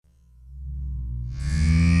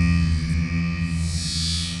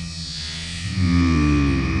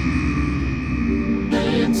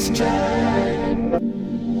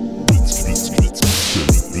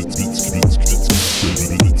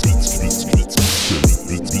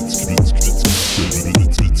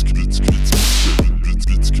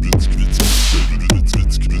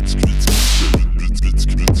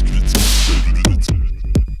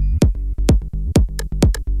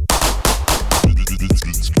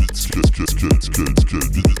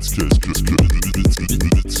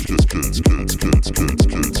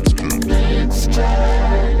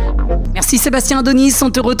Merci Sébastien Adonis, on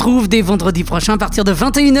te retrouve dès vendredi prochain à partir de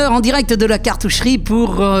 21h en direct de la cartoucherie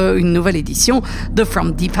pour une nouvelle édition de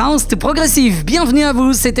From Deep House to Progressive. Bienvenue à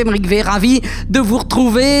vous, c'est Aymeric V, ravi de vous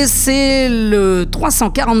retrouver. C'est le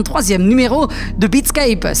 343e numéro de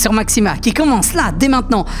Beatscape sur MAXXIMA qui commence là, dès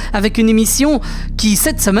maintenant, avec une émission qui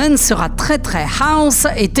cette semaine sera très très house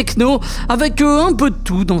et techno avec un peu de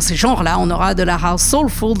tout dans ces genres-là. On aura de la house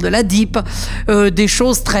soulful, de la deep, des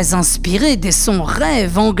choses très inspirées, des sons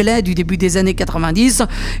rêves anglais du début des années 90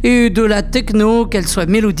 et de la techno, qu'elle soit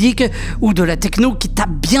mélodique ou de la techno qui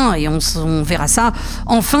tape bien, et on verra ça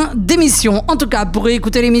en fin d'émission. En tout cas, pour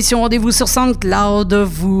écouter l'émission, rendez-vous sur SoundCloud,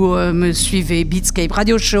 vous me suivez Beatscape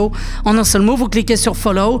Radio Show en un seul mot, vous cliquez sur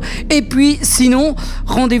follow, et puis sinon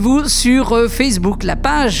rendez-vous sur Facebook, la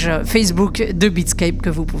page Facebook de Beatscape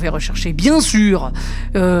que vous pouvez rechercher bien sûr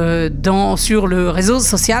sur le réseau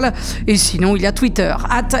social, et sinon il y a Twitter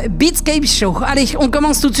 @Beatscape Show. Allez, on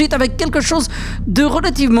commence tout de suite avec quelque chose de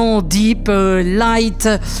relativement deep, light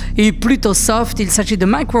et plutôt soft. Il s'agit de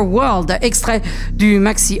Micro World, extrait du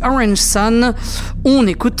maxi Orange Sun. On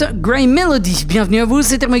écoute Grey Melody. Bienvenue à vous,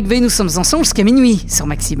 c'est Aymeric V, nous sommes ensemble jusqu'à minuit sur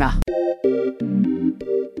MAXXIMA.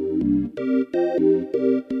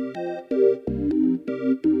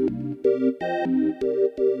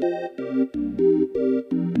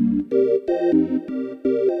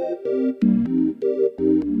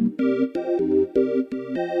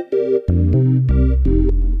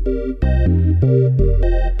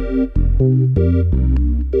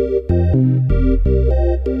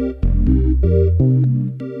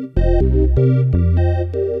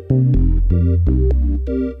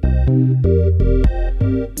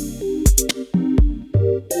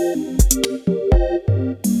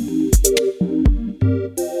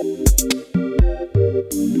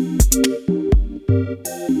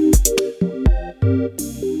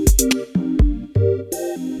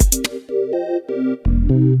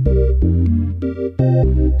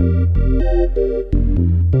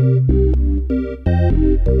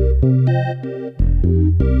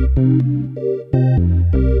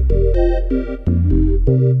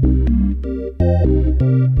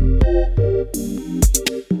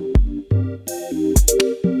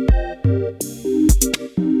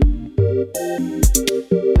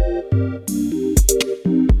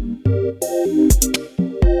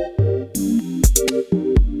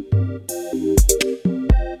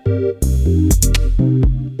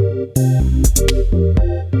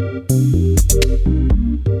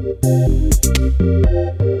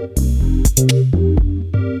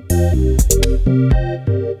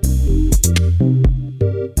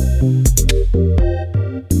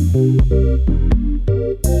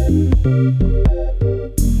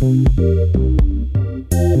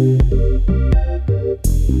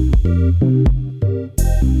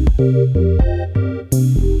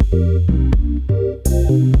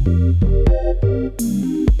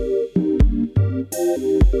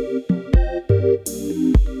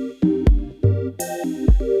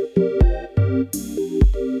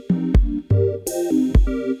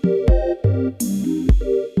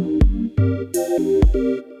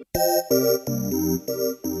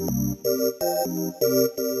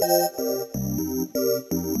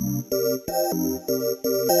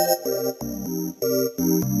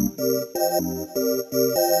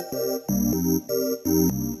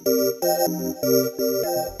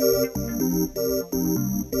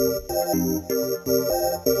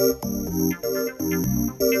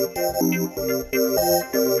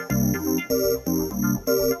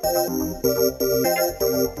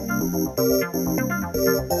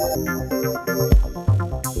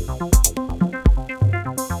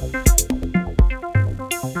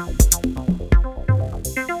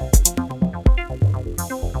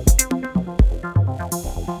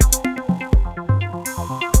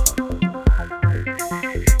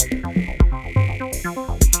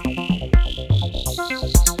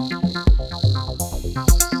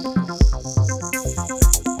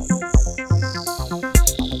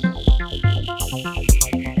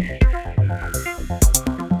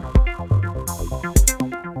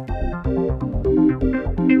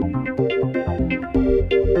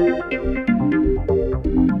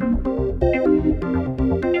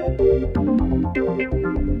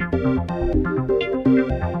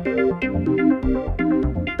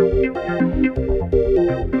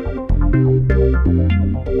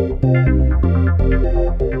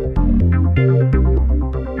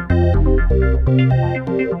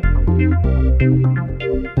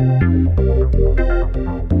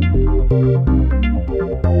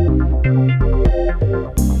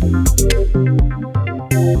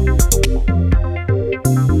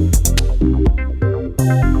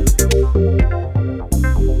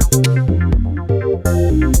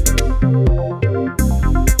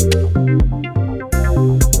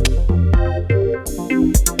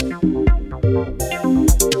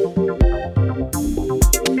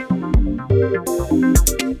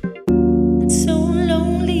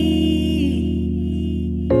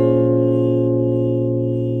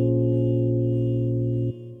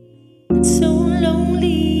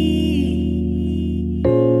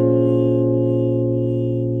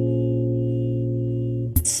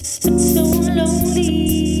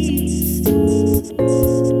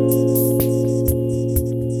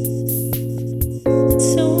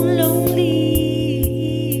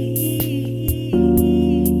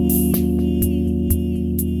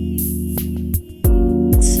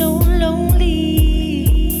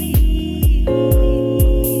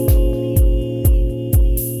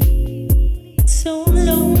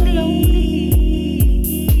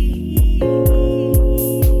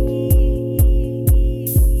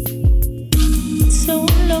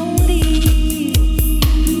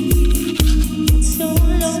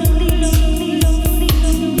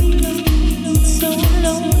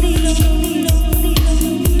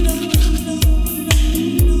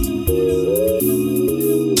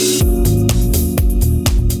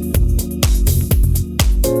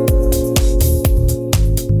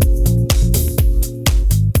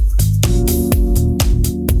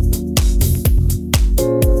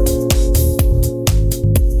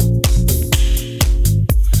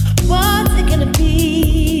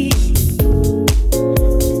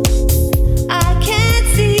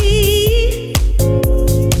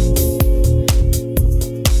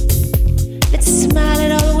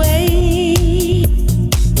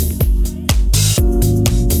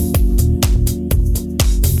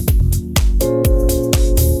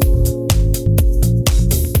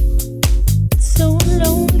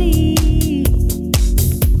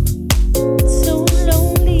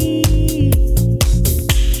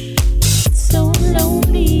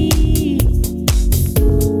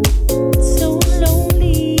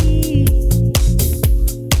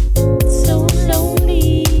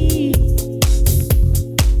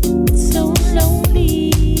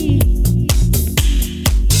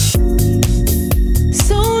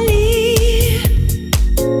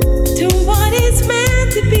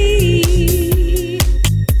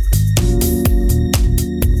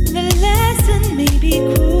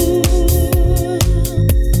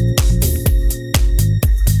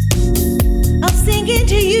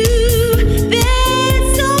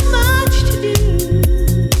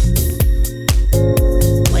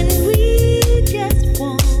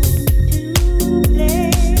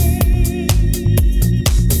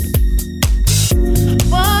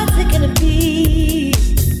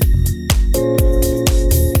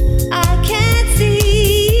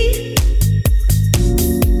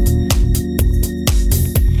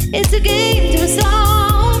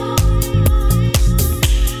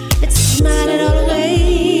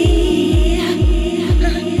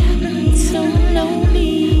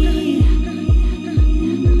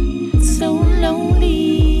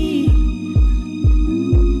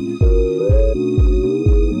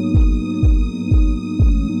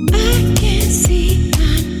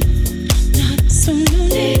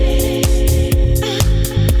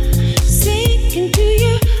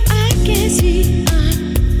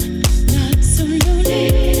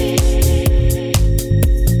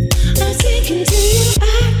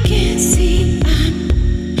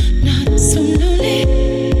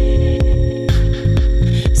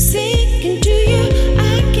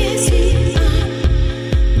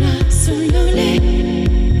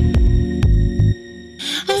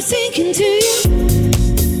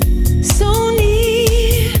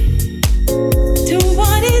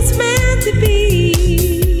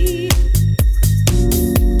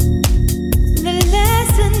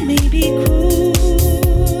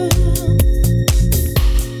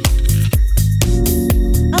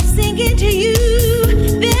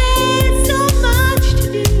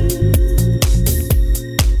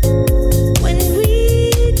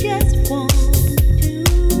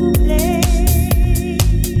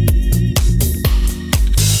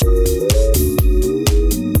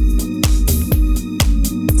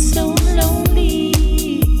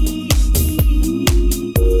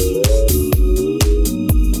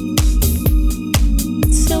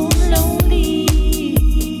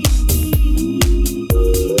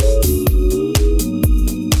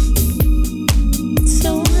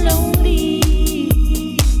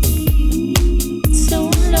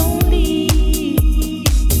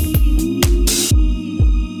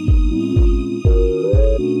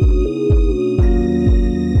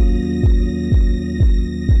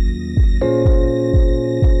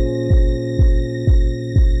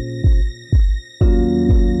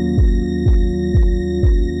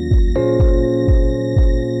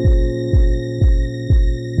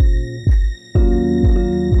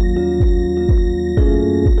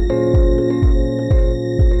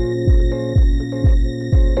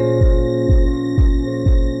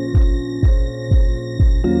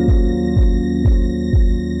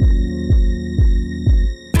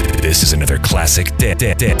 This is another classic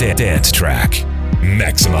dance track.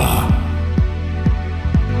 MAXXIMA.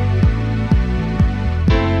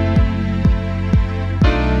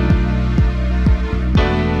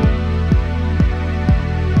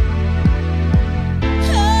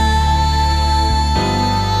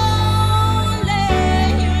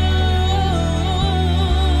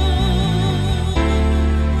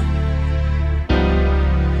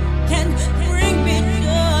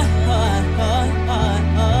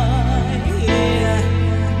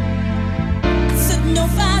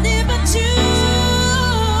 Nobody but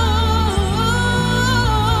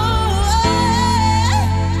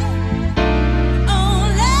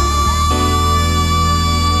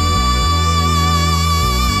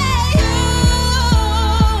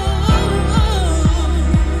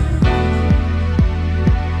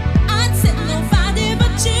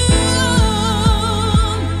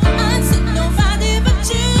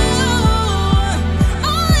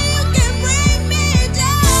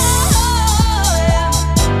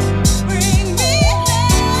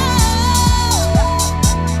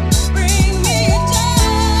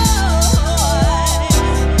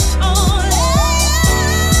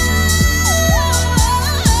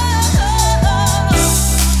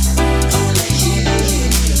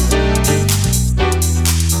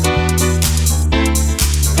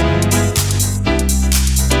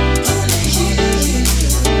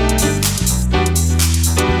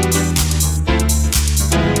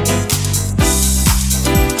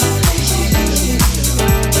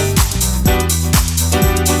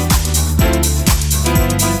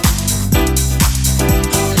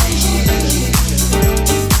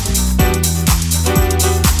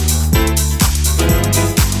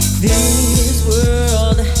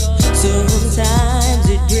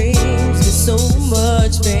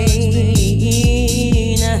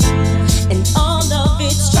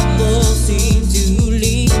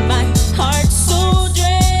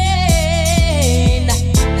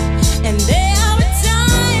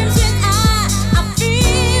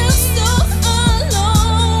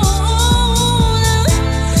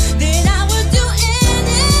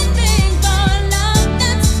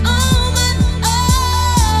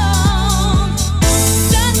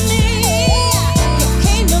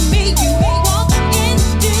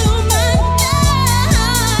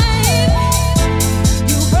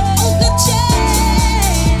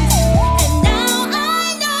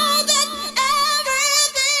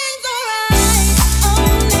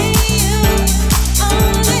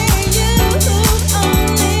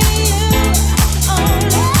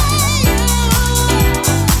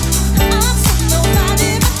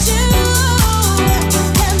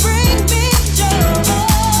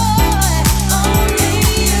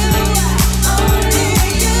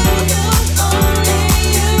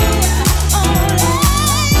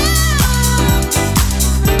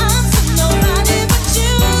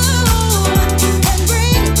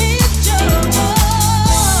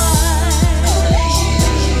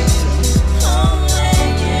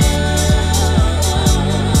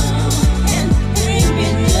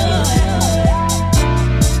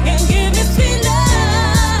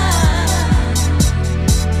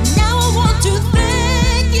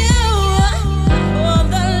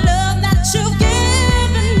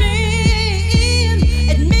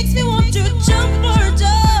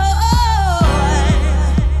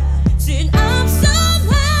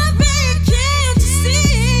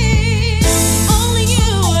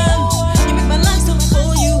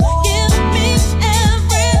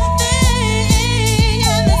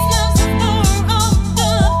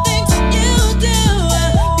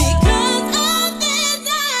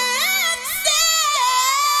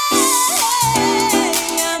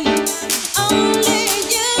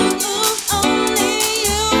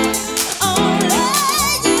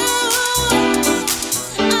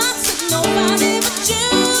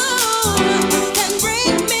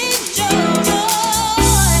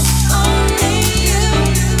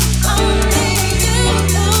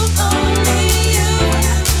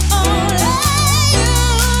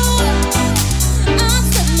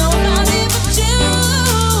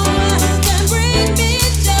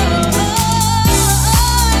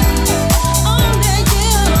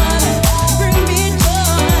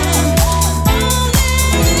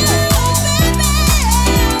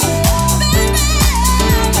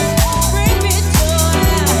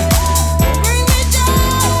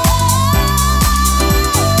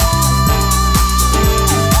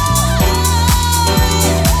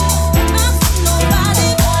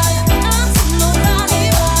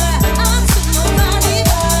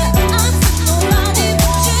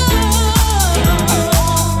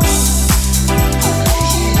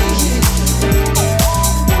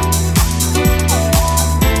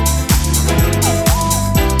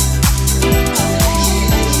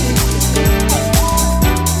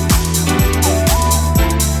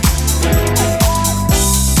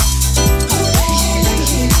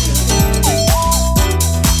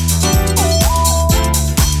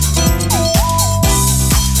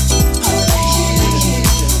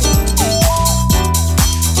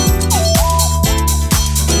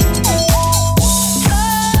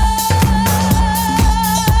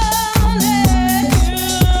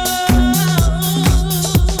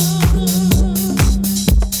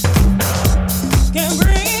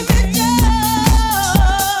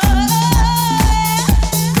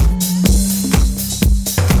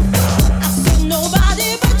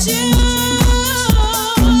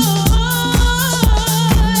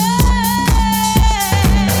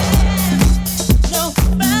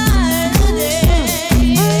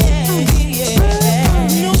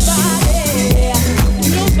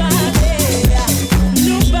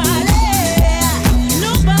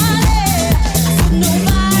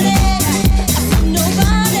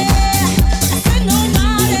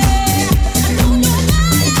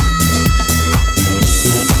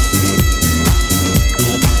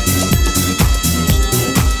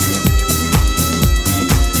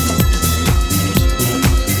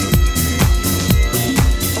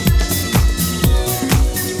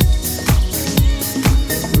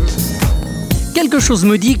chose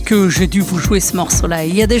me dit que j'ai dû vous jouer ce morceau-là.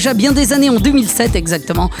 Il y a déjà bien des années, en 2007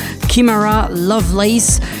 exactement, Kimara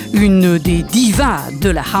Lovelace, une des divas de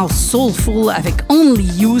la house soulful avec Only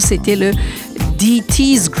You, c'était le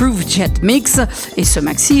DT's Groove Jet Mix, et ce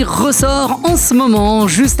maxi ressort en ce moment.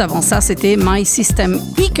 Juste avant ça, c'était My System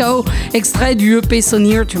Echo, extrait du EP So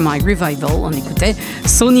Near to My Revival. On écoutait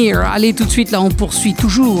So Near. Allez, tout de suite, là, on poursuit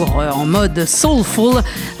toujours en mode soulful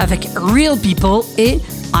avec Real People et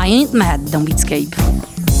I Ain't Mad dans Beatscape.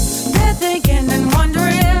 They're thinking and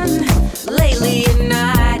wondering lately at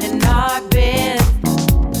night in our bed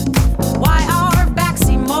why our backs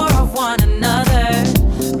see more of one another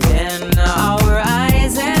than our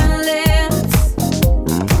eyes and lips.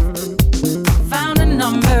 Found a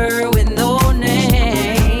number with no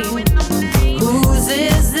name. Whose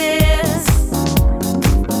is this?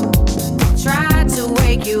 Tried to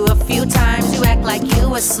wake you a few times. You act like you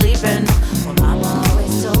were sleeping. Well, mama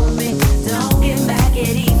always told me, don't get back at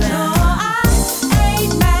even. No, I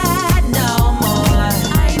ain't mad no more.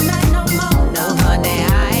 I ain't mad no more. No, honey,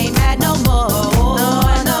 I ain't mad no more. No,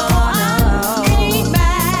 no, I ain't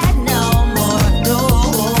mad no more. No,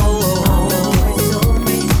 mama always told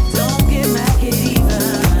me, don't get back at even.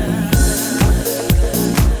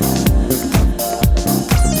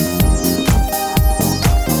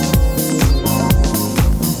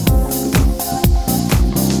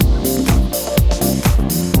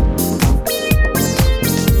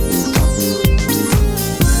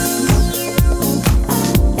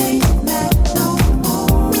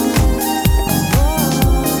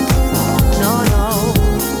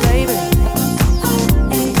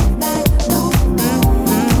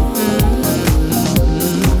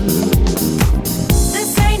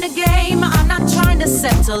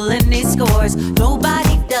 Settling these scores.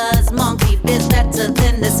 Nobody does monkey biz better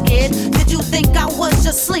than this kid. Did you think I was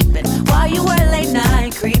just sleeping while you were late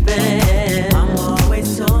night creeping? Mama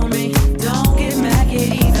always told me, don't get mad at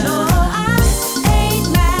even. No, I ain't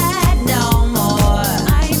mad no more.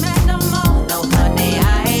 I ain't mad no more. No, honey,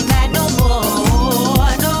 I ain't mad no more.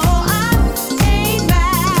 No, I ain't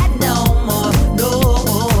mad no more. No,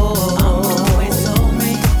 Mama always told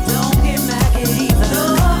me, don't get mad at even. No,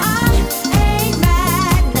 I ain't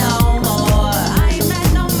mad no more. I ain't mad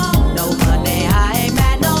no more. No, honey, I ain't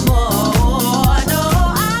mad no more. No,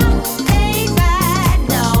 I ain't mad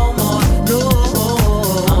no more. No,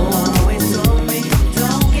 Mama always told me,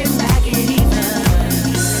 don't get back at even.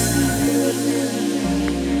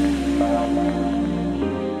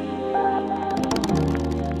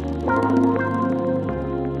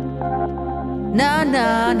 No,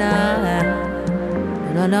 no, no.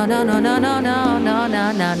 No, no, no, no, no, no, no, no,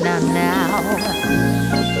 no, no, no, no.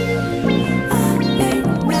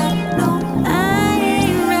 I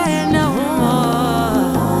ain't ready no more.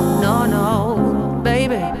 No, no,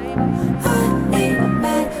 baby. I ain't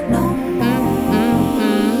mad no more.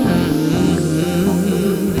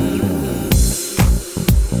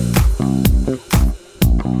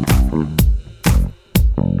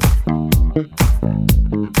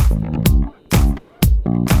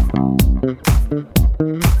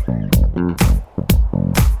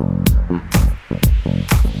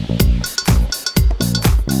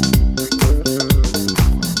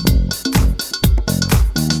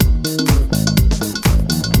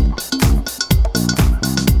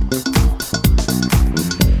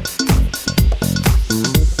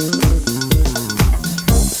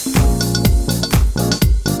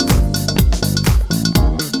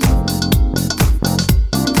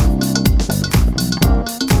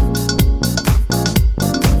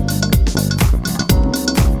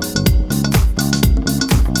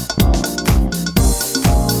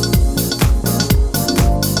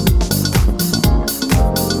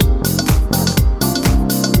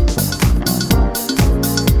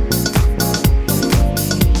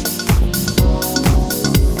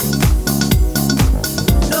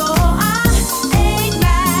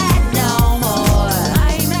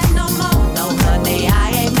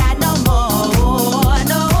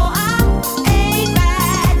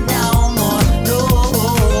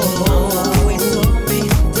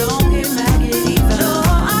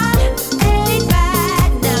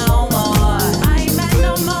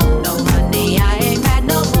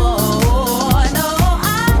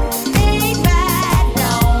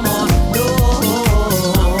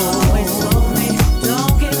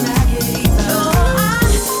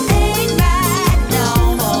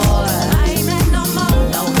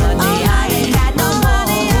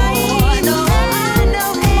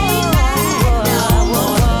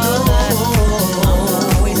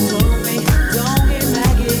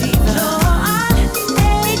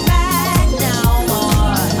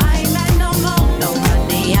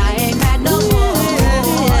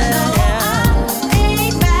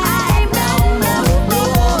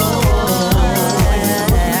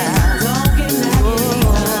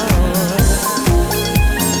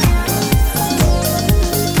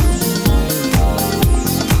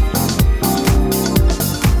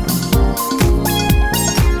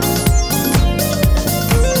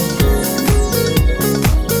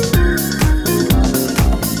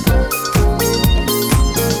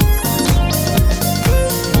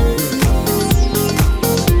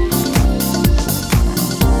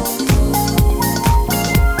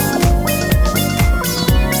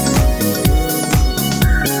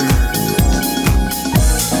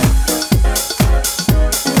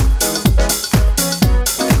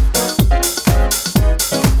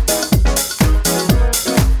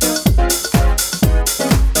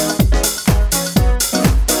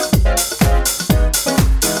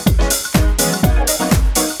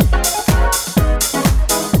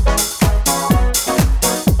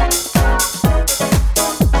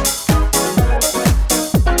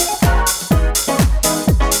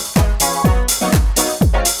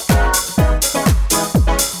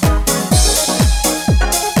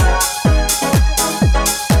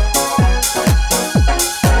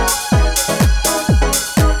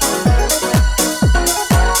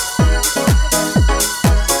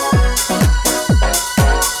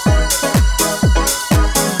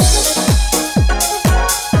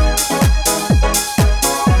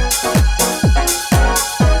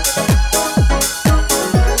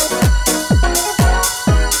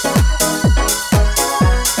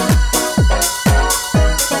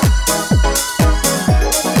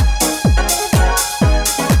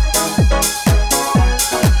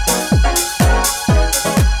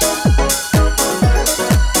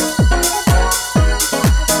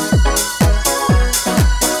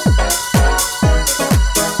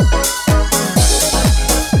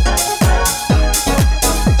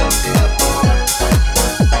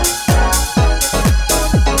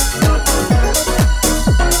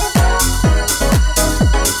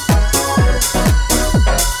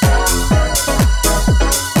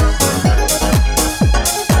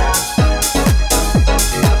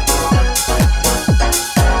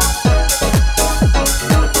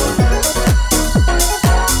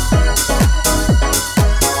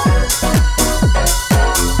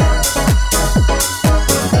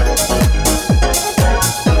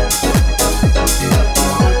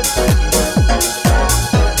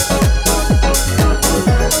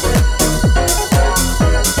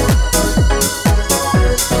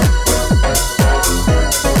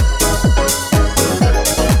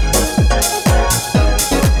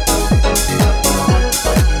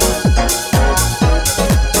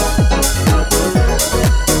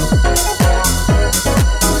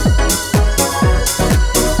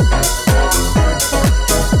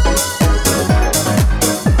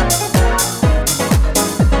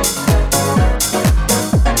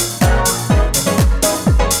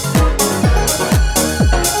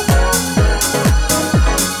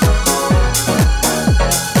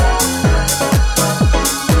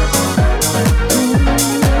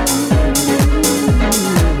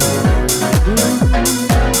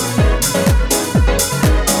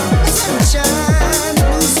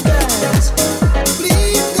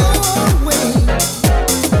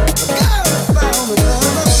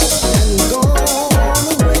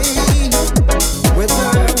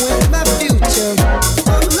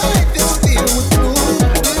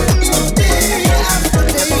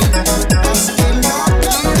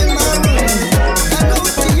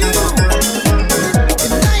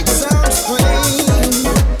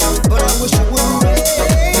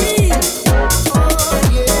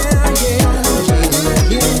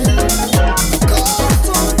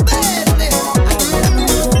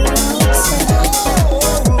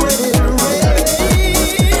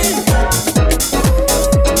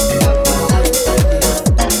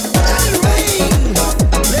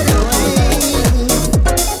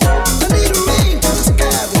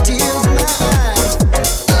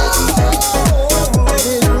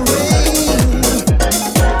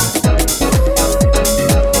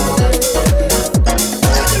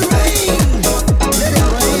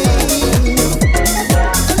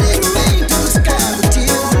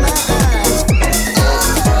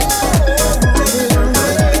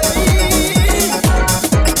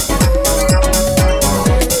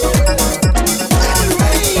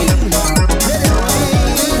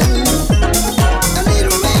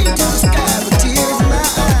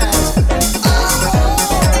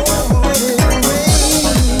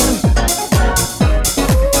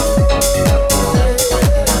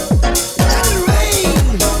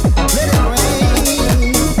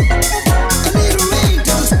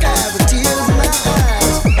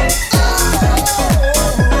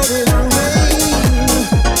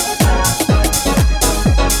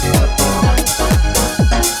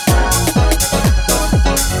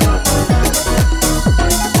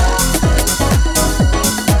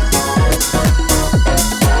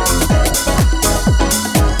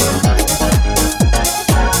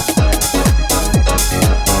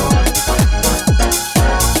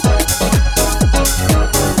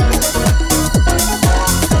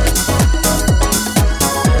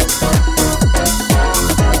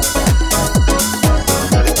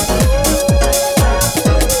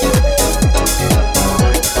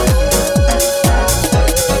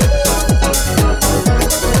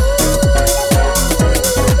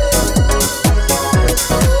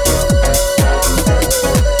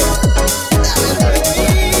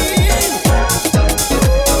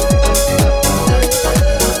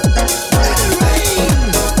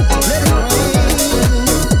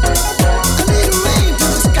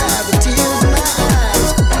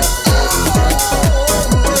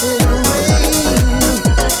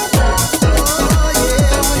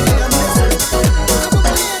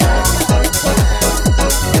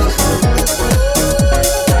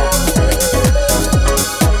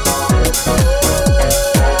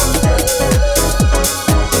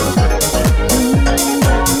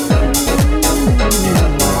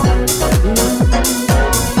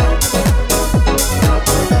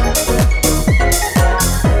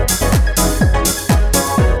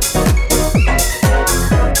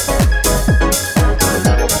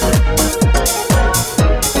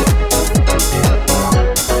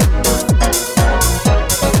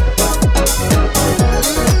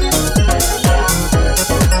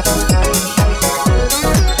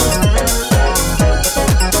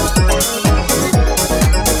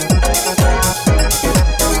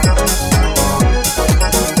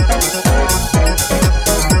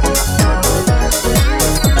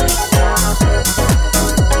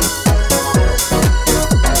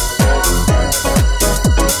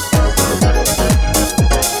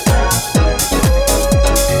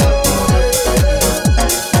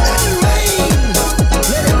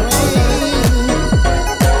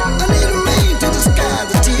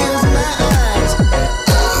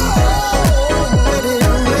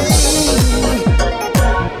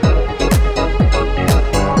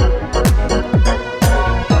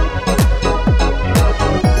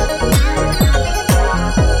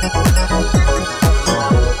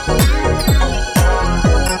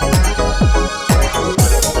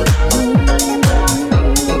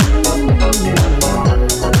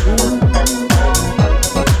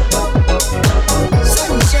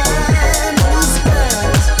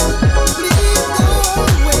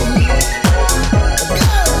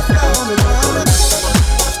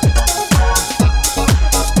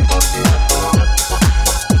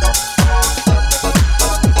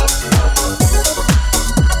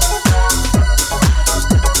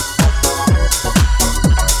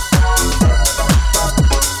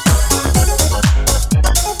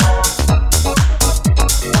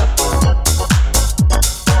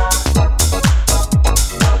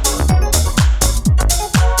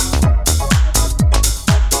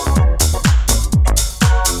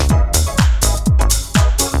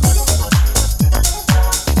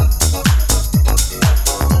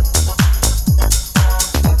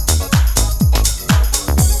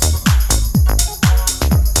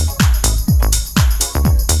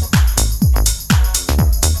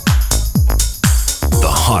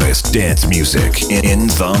 dance music in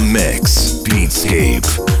the mix.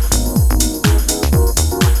 Beatscape.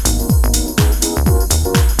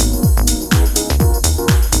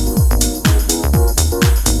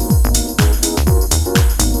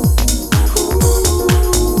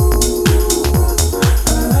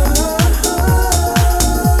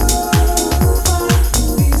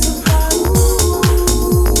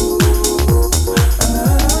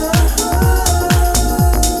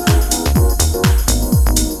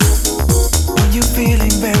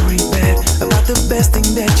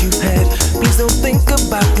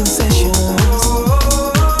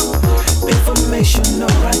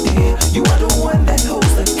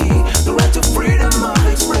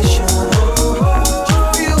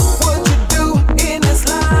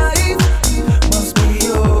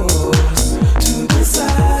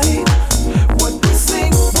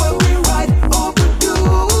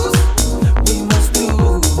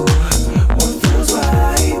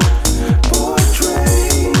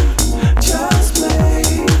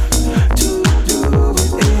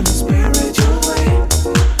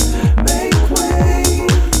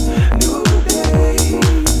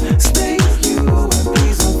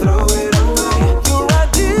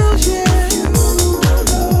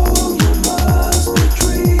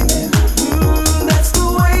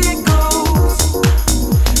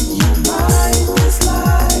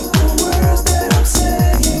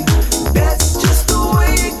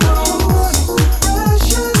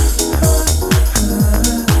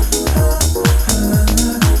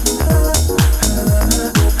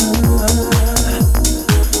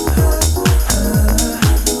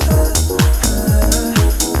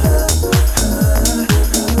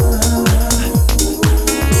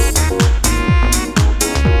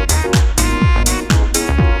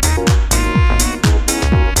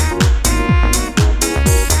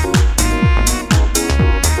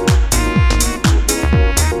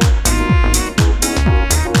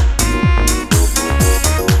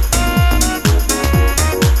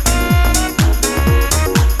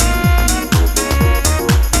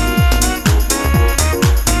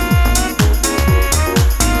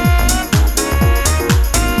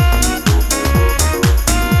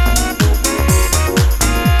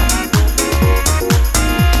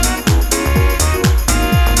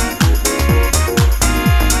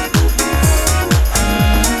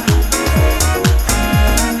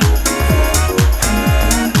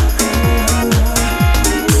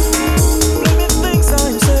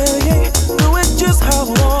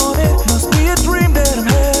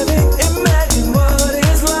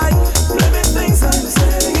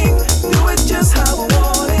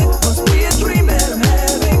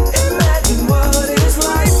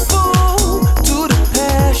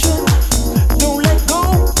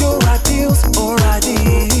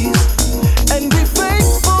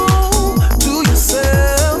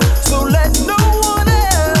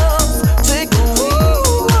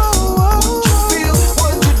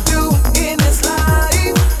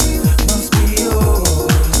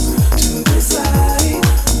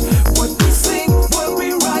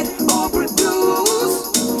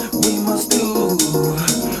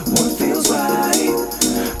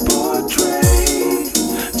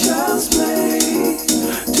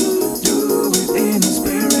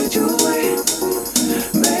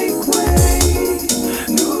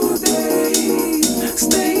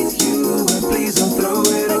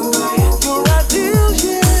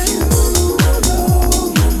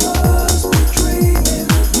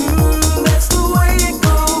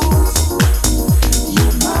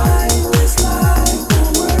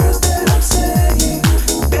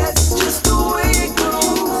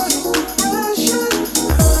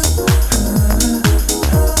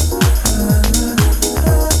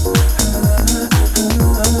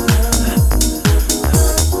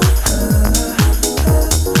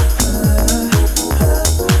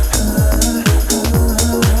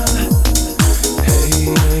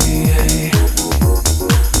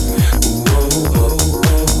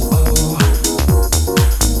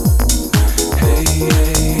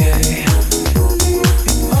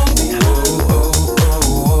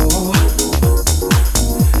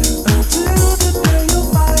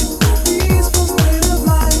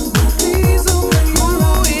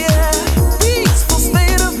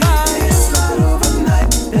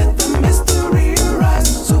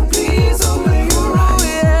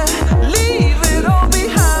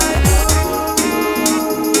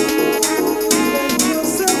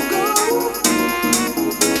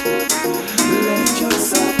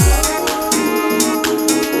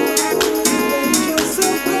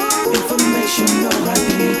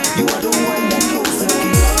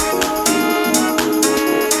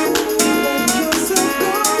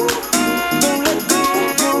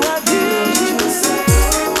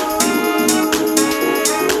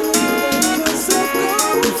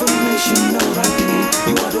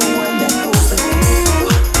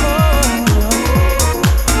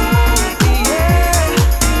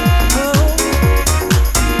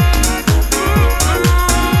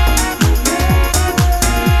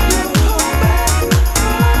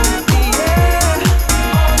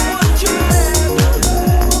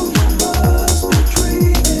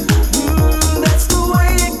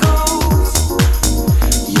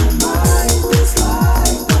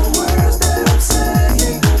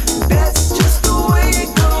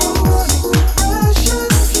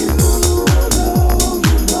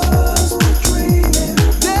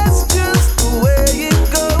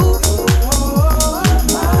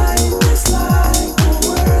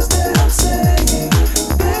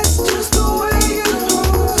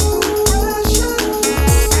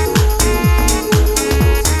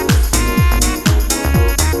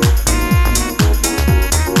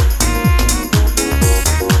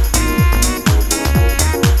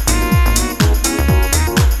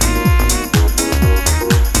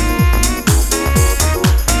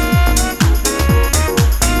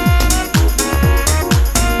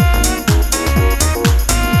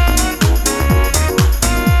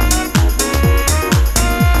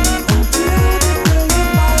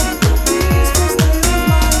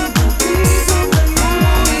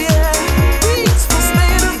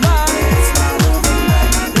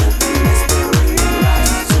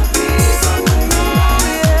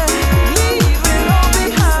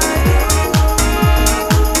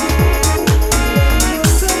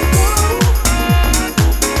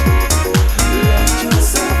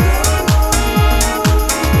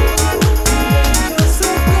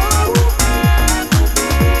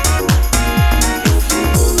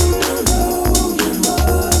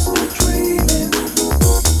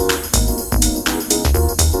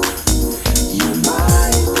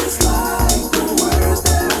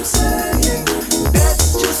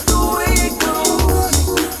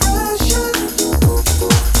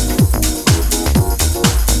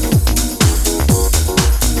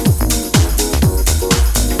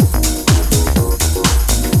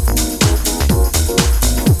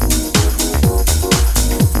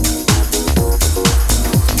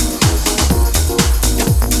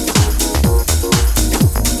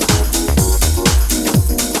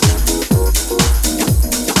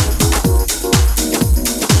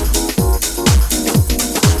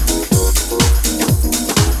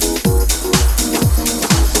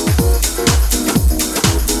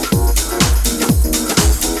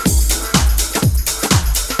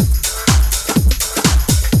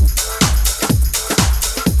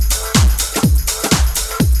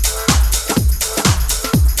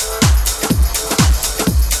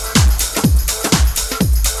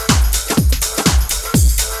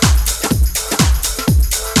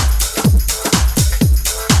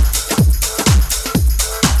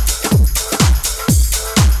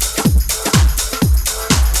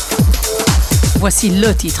 Voici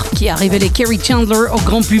le titre qui a révélé Kerry Chandler au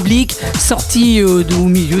grand public, sorti au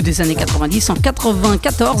milieu des années 90, en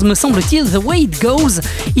 94 me semble-t-il, The Way It Goes.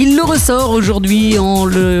 Il le ressort aujourd'hui en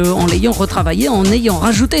l'ayant retravaillé, en ayant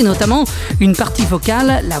rajouté notamment une partie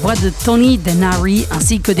vocale, la voix de Tony Denari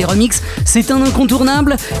ainsi que des remixes. C'est un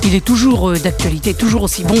incontournable, il est toujours d'actualité, toujours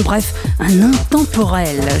aussi bon, bref, un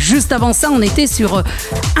intemporel. Juste avant ça, on était sur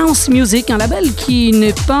House Music, un label qui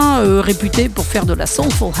n'est pas réputé pour faire de la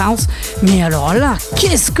soulful house, mais alors là,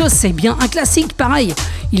 qu'est-ce que c'est bien, un classique pareil.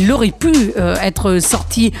 Il aurait pu être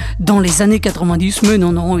sorti dans les années 90, mais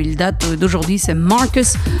non, il date d'aujourd'hui. C'est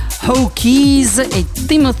Marcus Hawkeys et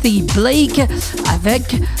Timothy Blake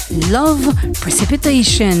avec Love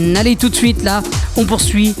Precipitation. Allez, tout de suite, là, on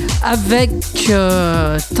poursuit avec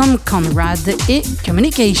Tom Conrad et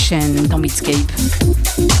Communication dans Beatscape.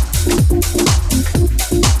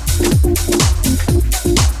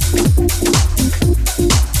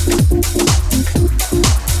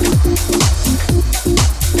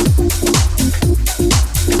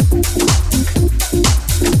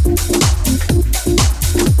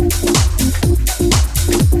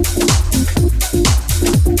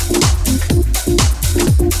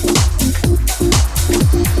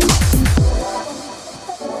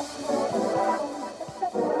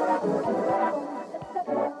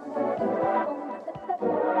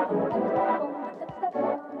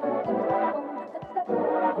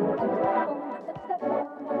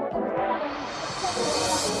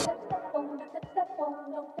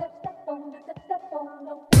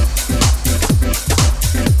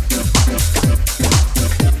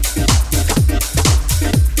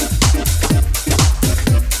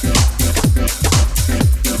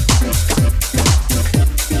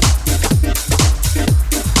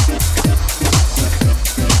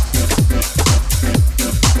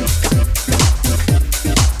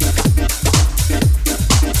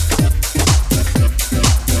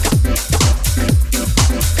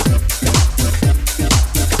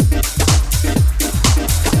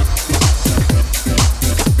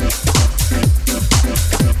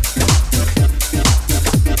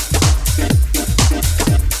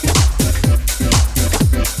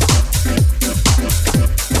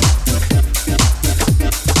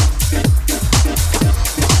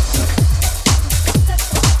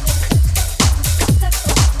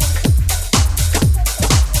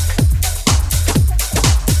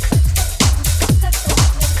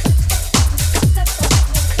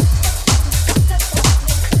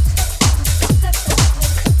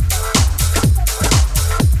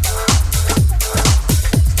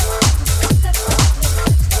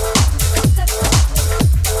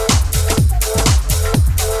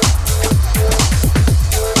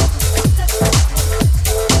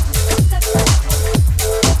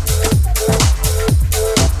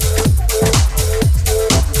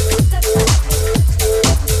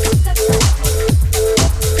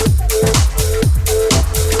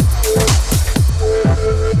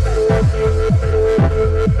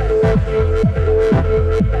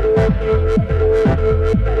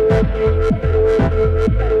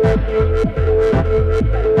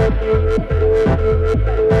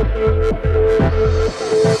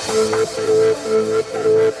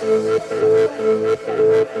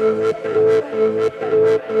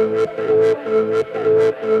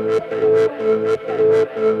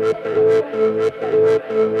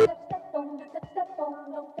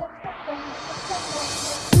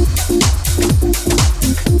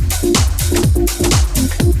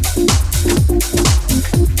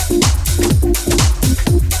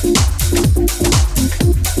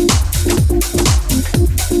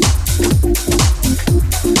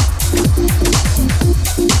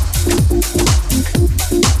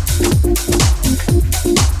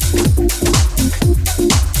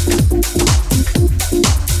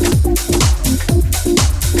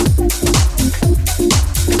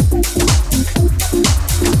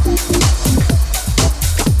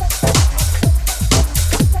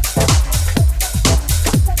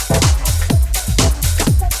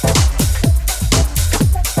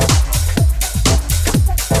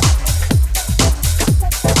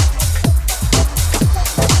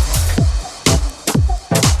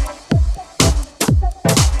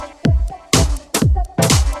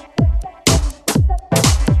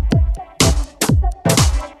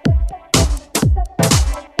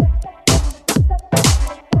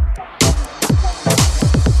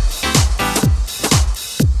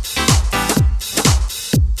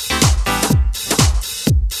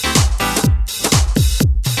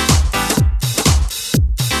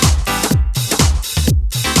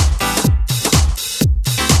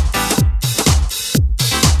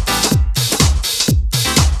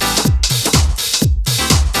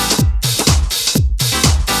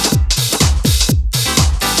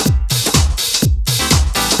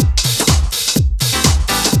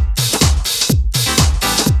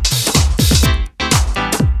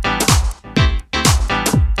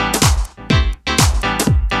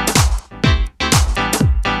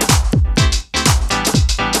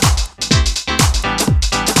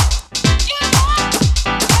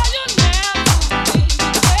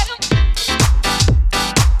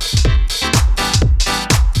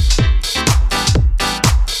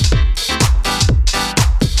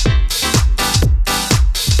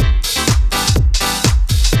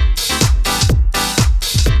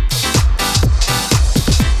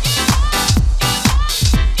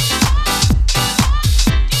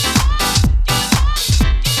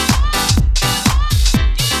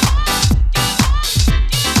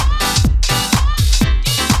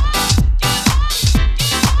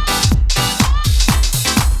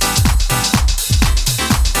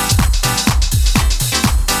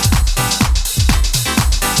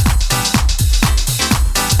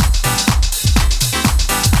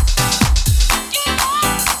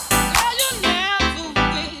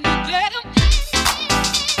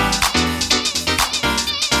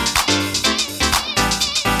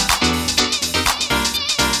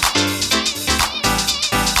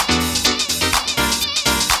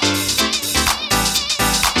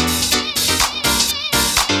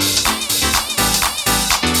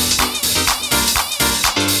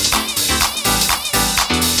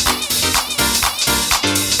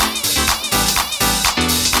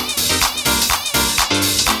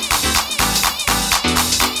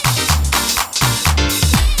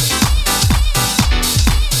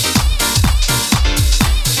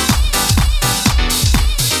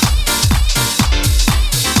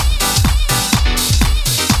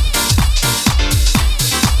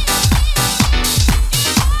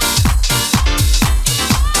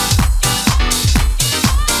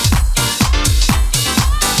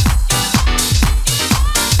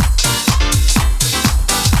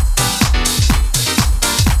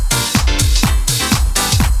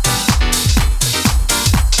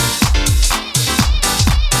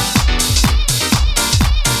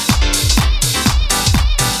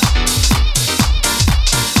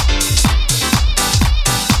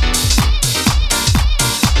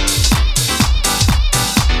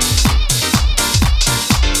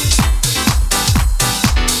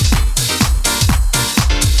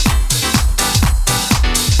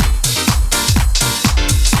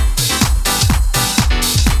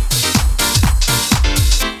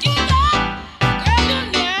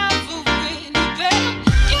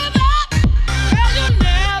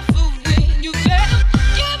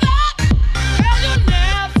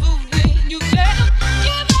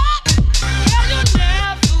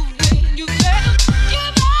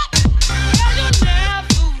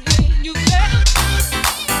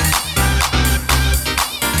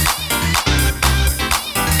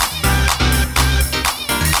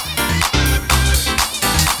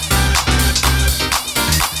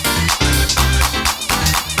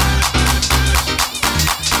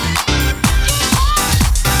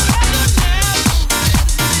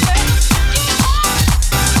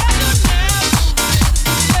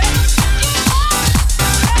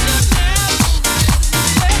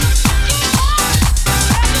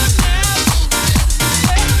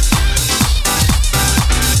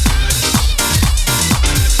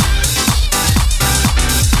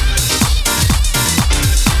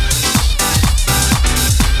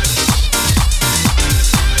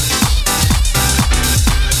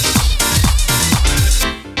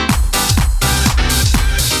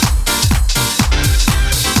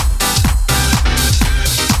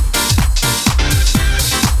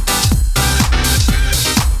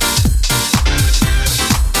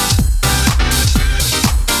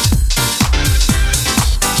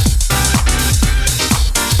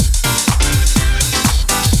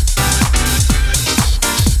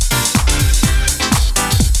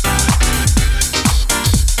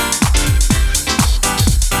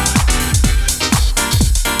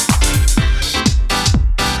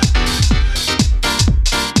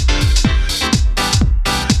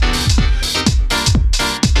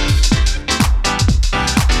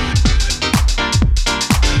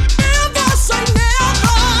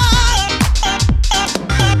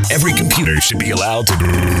 you should be allowed to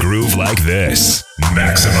groove like this.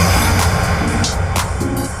 MAXXIMA.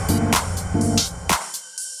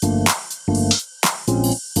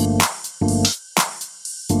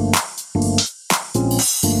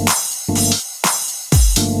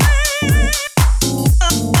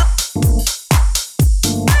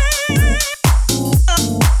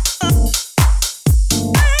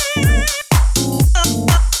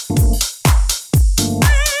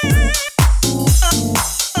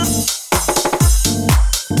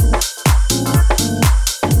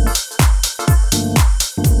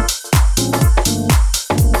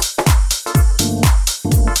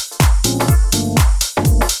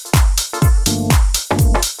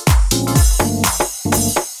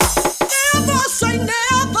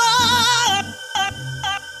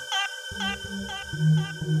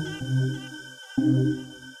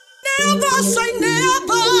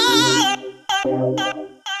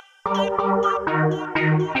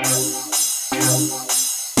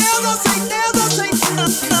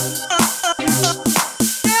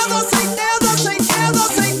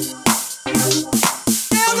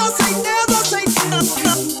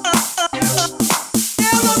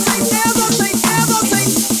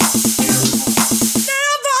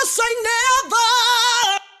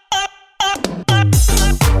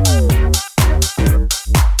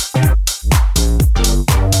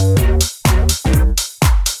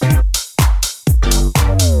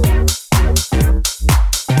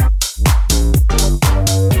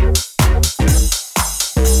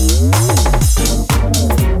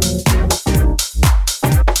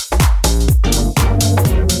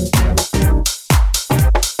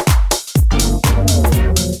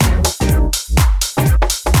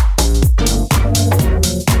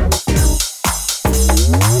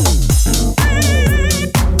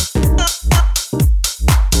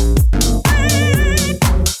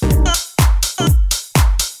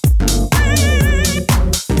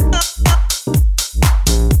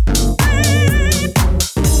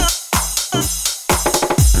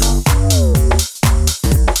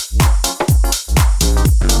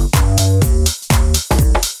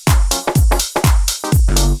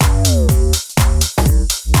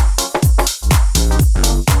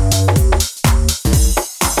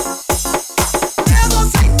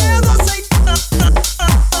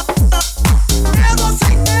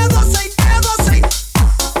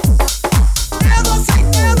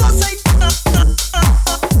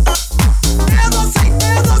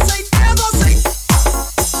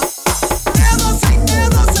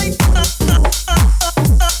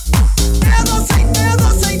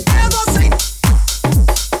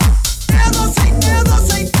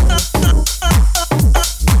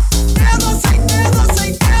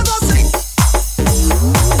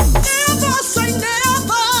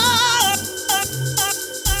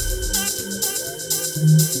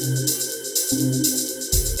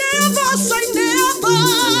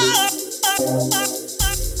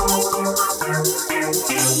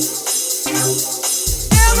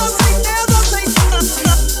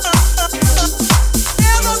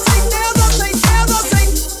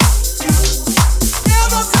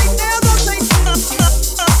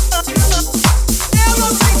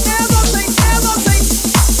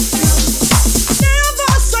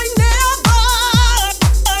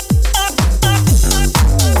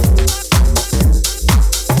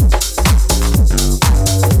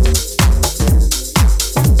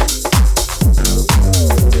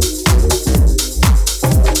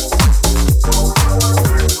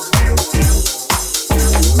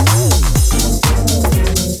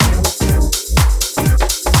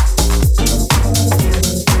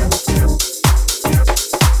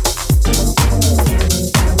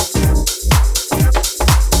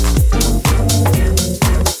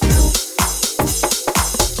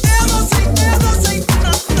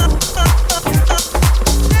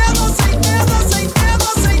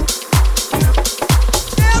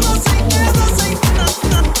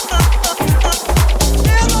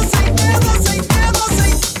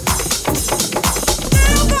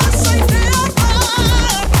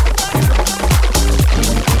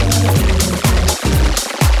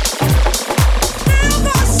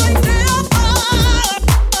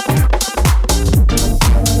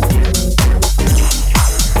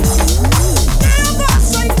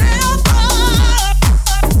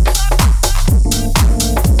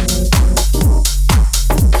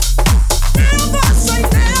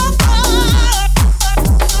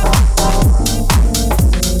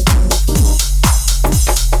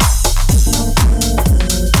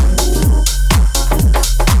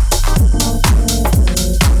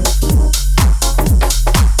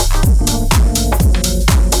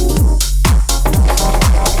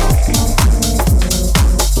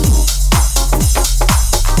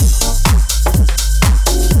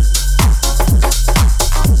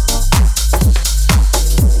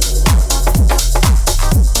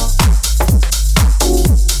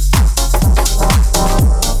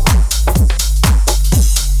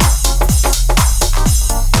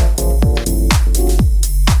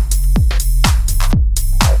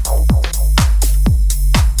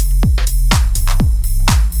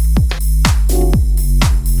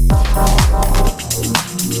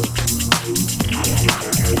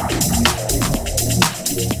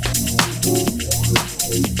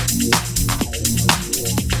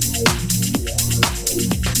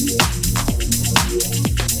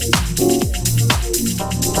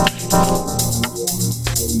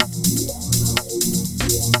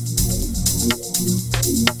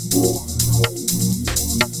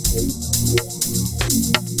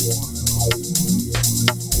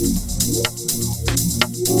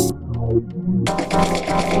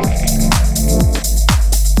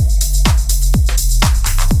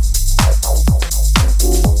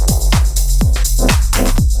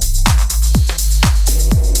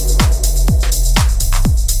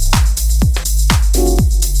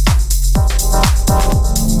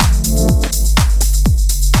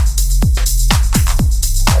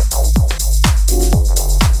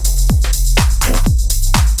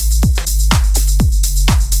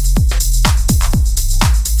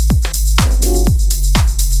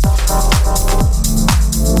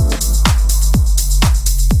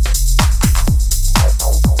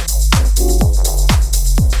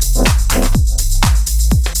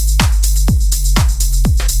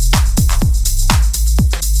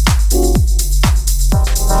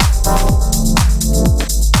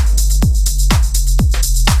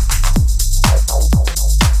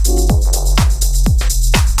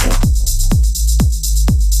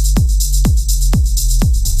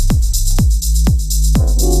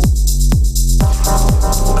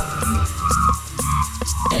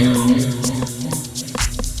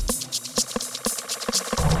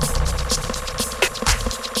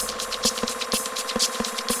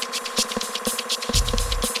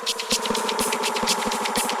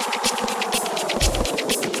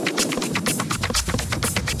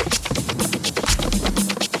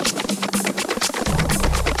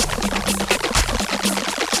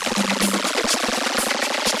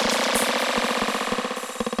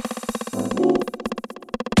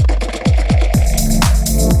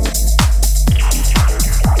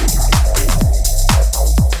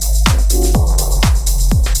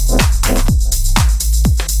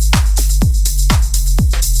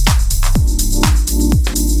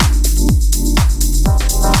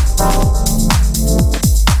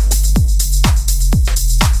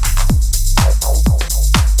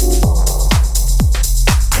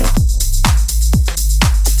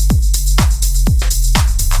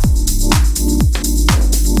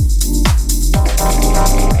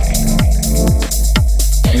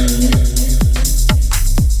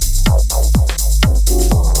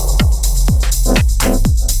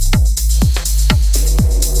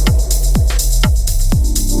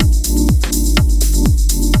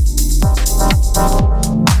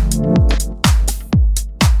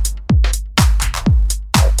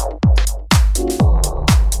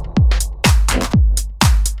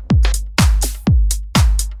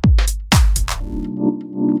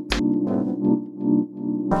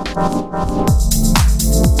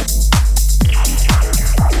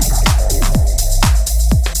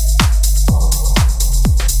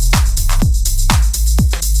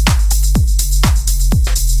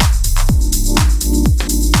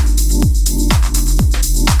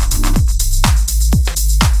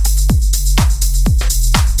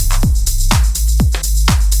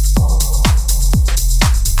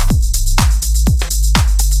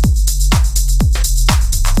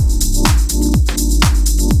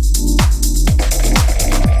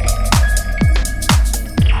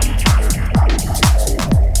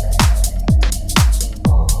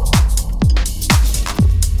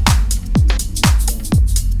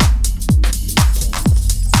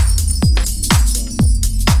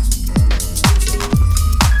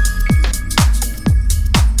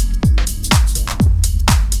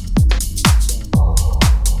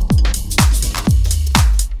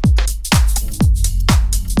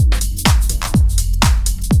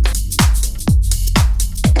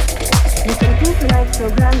 We conclude tonight's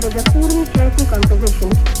program with the Purvi Chaiti composition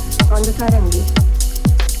on the Sarangi.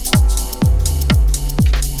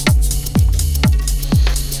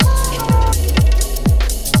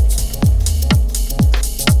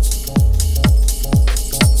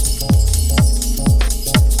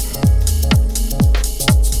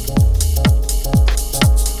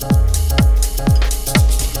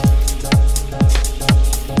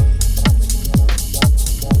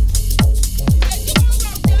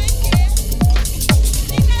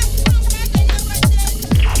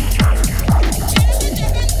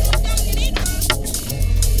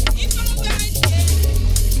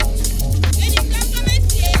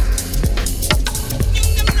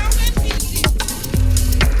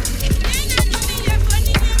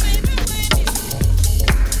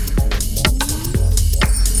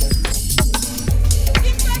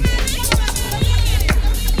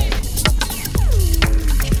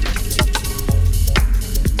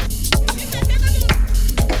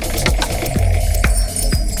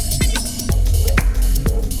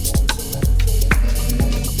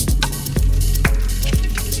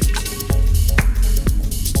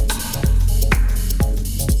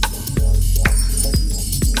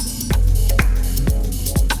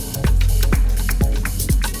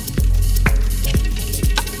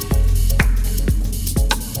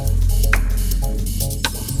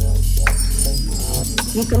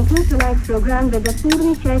 We conclude tonight's program with the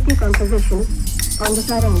Purvi Chaiti composition on the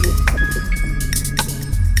Sarangi.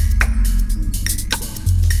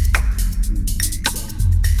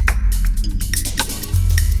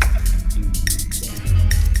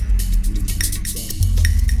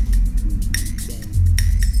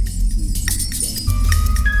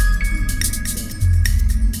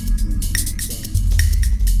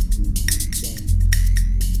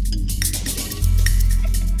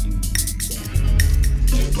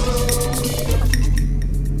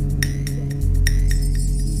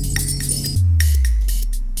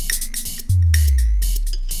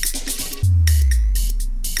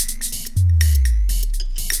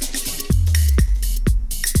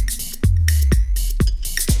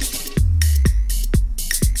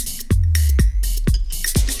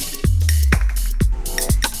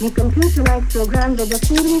 We conclude tonight's program with the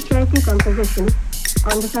Purvi Chaiti composition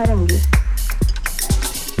on the Sarangi.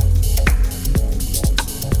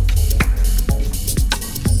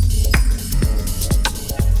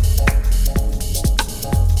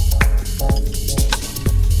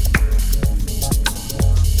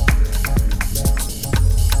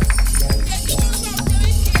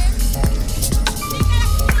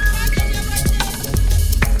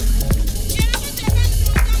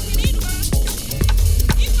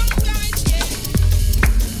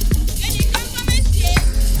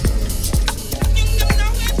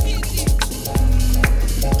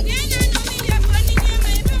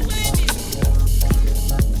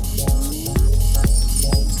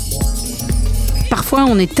 Parfois,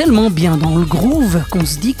 on est tellement bien dans le groove qu'on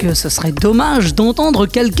se dit que ce serait dommage d'entendre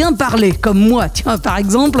quelqu'un parler, comme moi. Tiens, par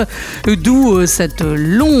exemple, d'où cette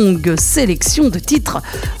longue sélection de titres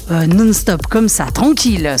non-stop, comme ça,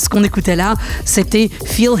 tranquille. Ce qu'on écoutait là, c'était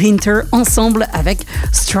Phil Hinter ensemble avec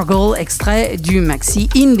Struggle, extrait du maxi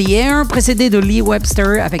In the Air, précédé de Lee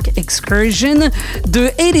Webster avec Excursion, de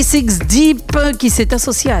 86 Deep qui s'est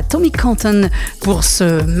associé à Tommy Compton pour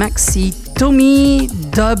ce maxi Tommy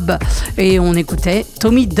Dub, et on écoutait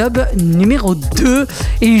Tommy Dub numéro 2.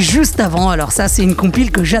 Et juste avant, alors ça c'est une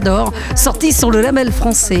compile que j'adore, sortie sur le label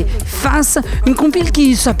français Face, une compile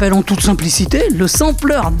qui s'appelle en toute simplicité Le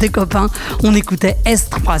Sampleur des copains. On écoutait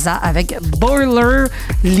Estraza avec Boiler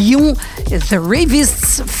Lyon, The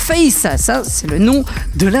Ravists Face, ça c'est le nom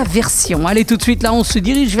de la version. Allez, tout de suite là on se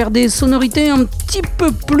dirige vers des sonorités un petit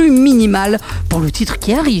peu plus minimales pour le titre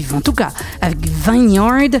qui arrive, en tout cas avec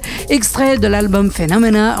Vineyard, extrait de l'album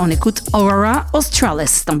Phenomena. On écoute Aurora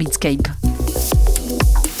Australis dans Beatscape.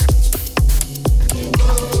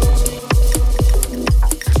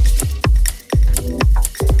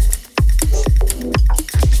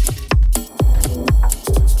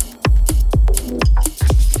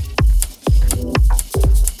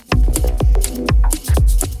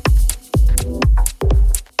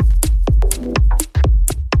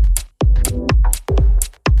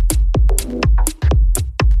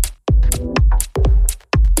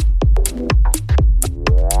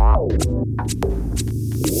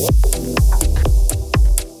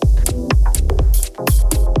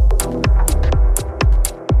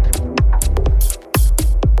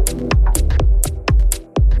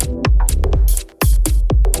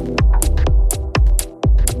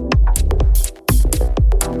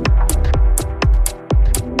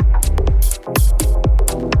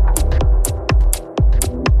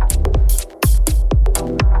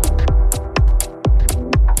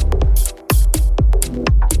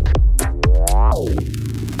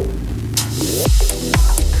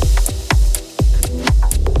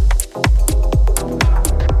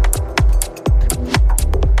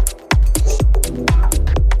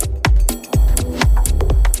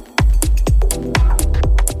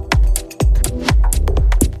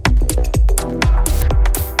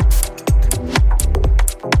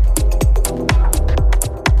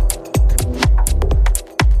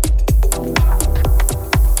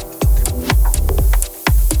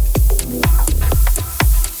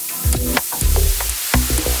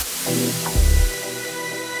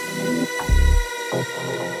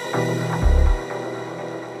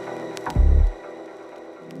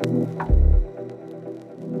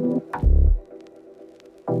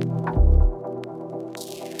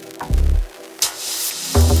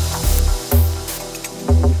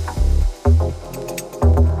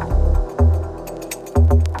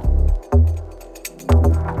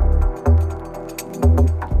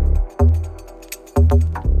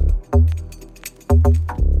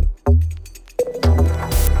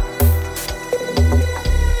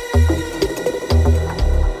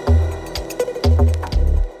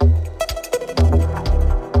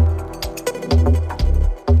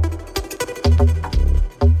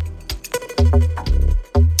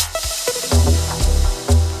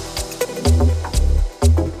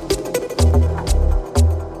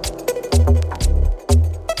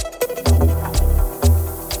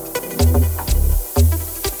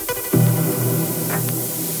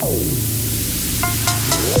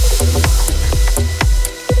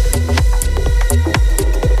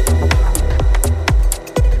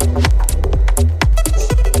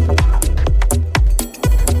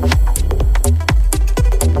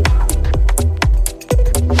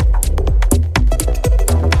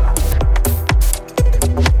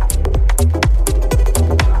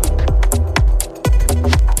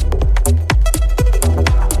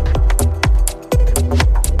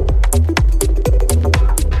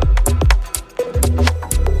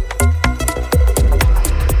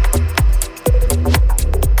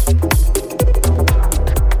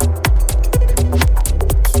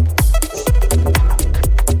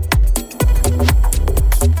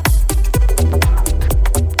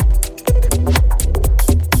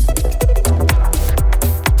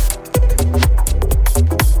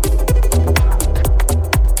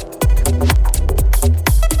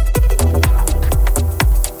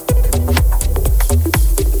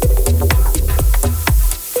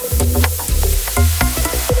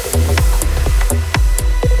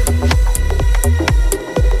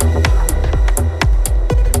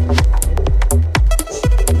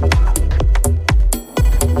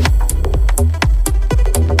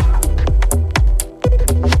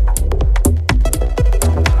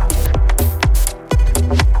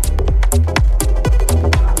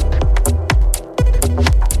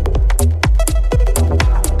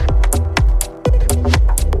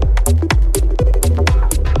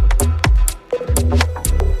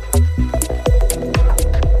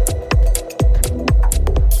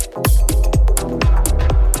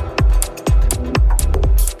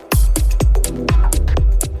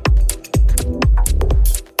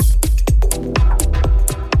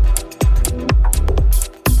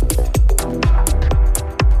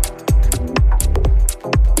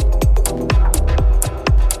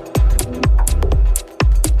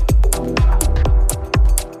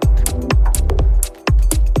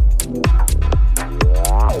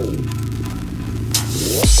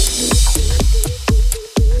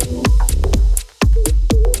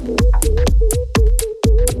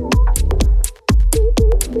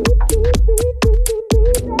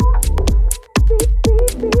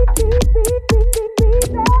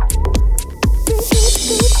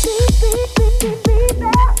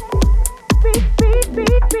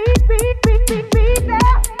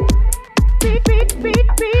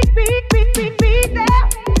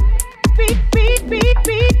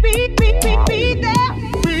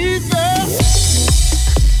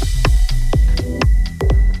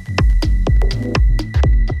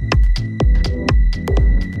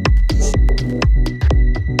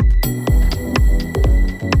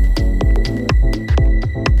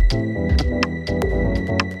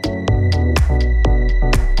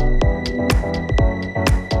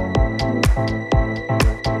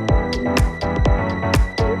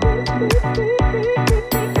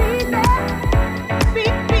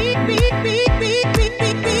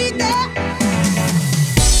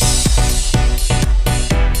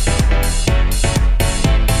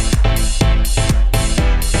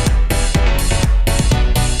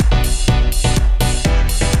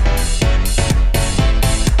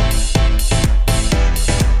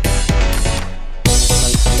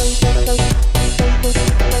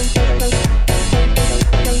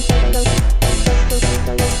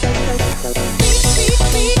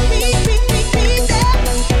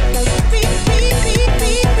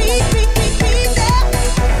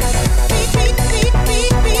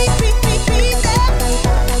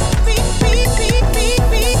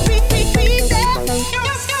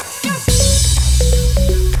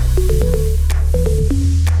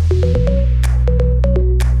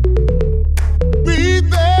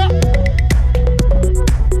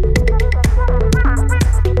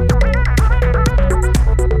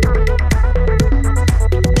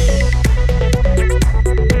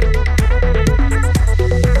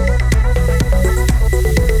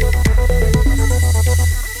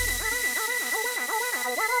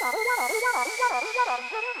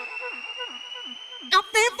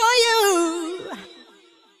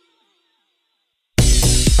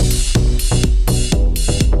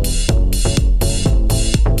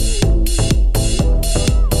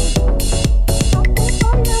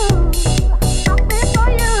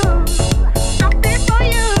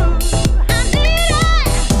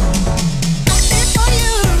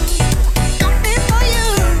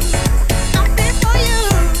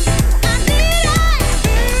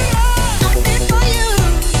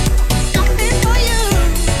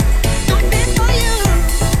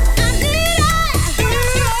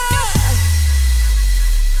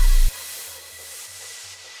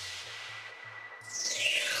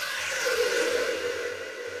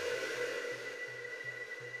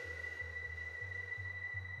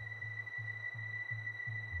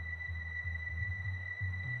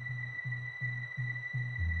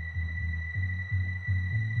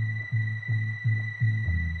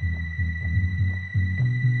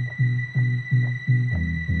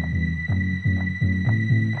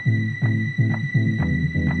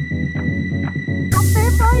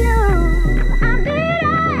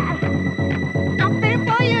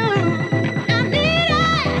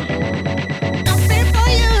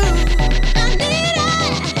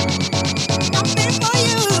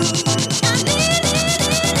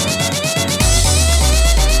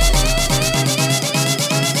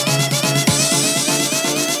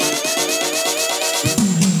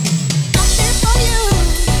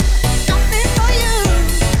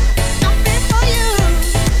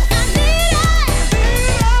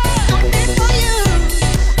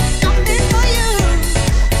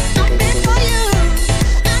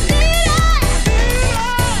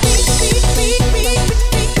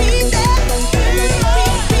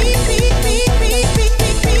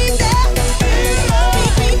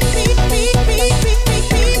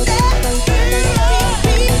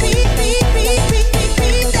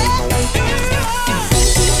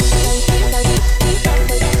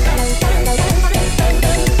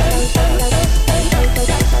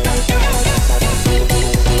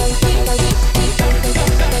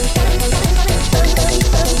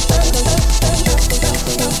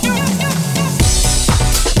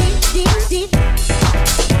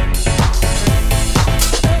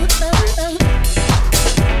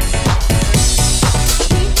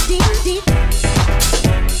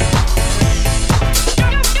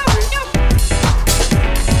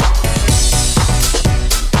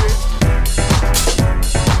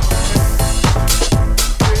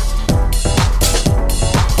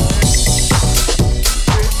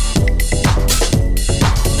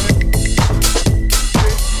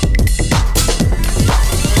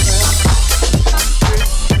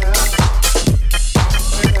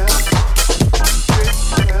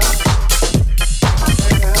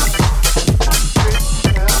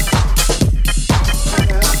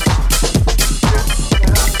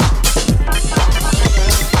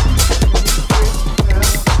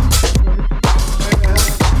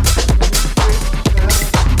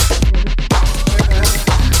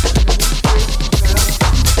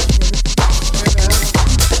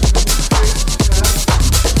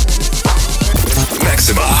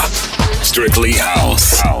 Strictly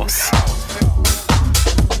house.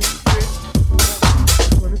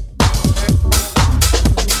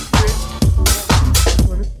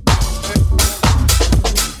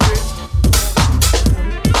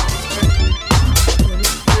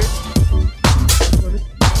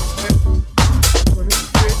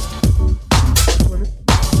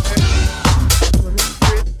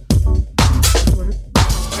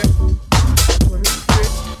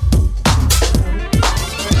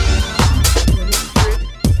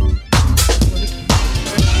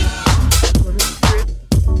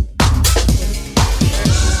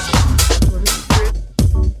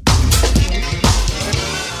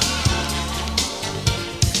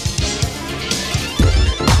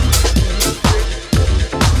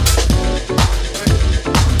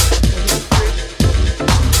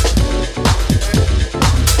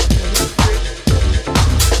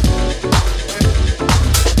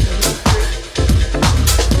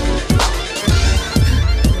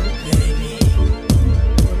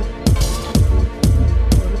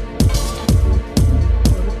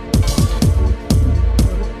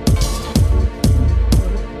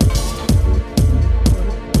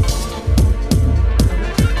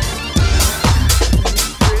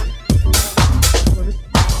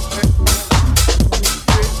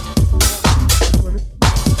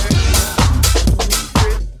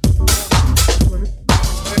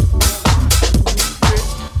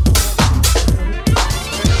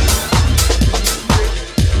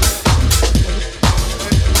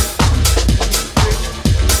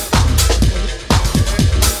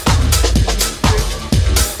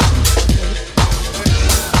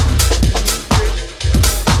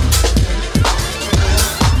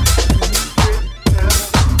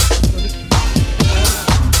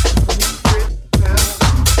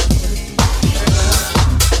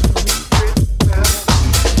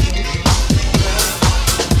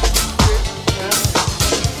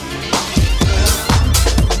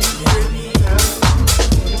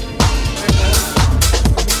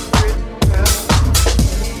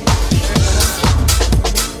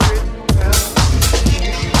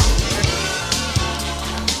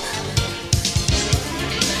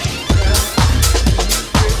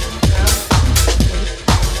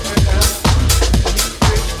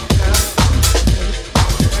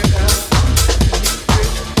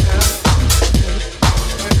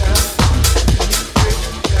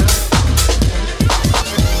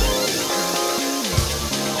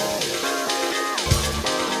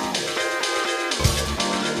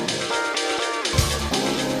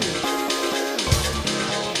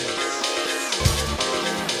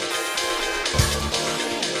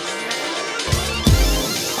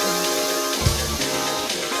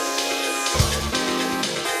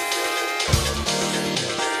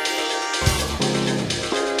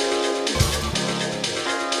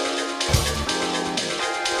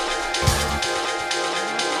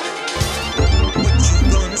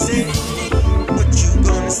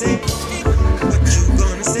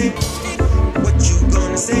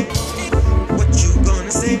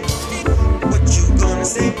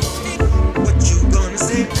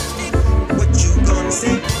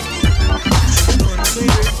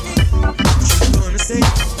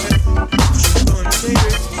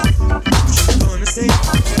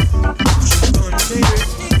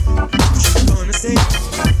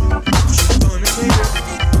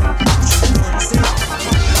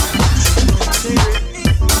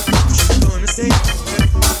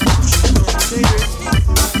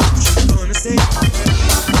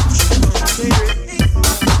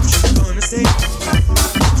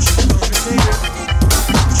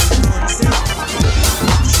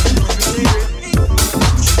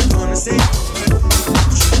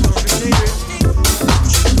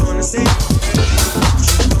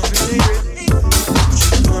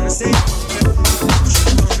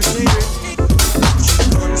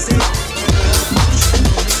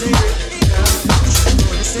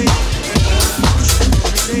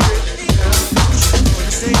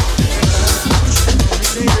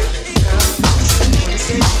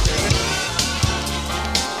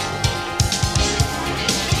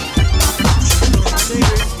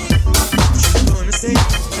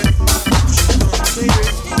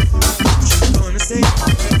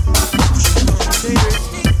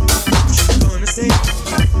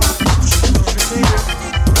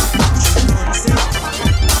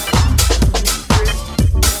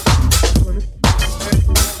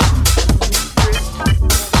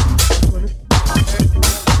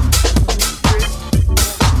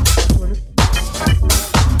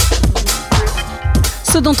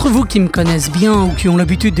 Ceux d'entre vous qui me connaissent bien ou qui ont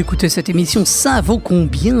l'habitude d'écouter cette émission savent ô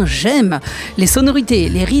combien j'aime les sonorités,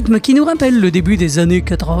 les rythmes qui nous rappellent le début des années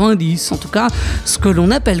 90, en tout cas ce que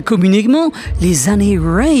l'on appelle communément les années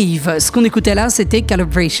rave. Ce qu'on écoutait là, c'était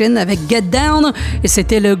Calibration avec Get Down et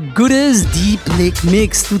c'était le Goodest Deep Lick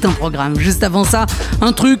Mix, tout un programme. Juste avant ça,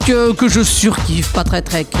 un truc que je surkiffe, pas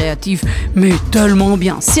très créatif, mais tellement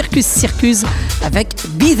bien. Circus avec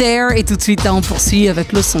Be There, et tout de suite là on poursuit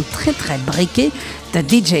avec le son très breaké de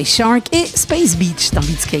DJ Shark et Space Beach dans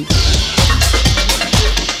Beatscape.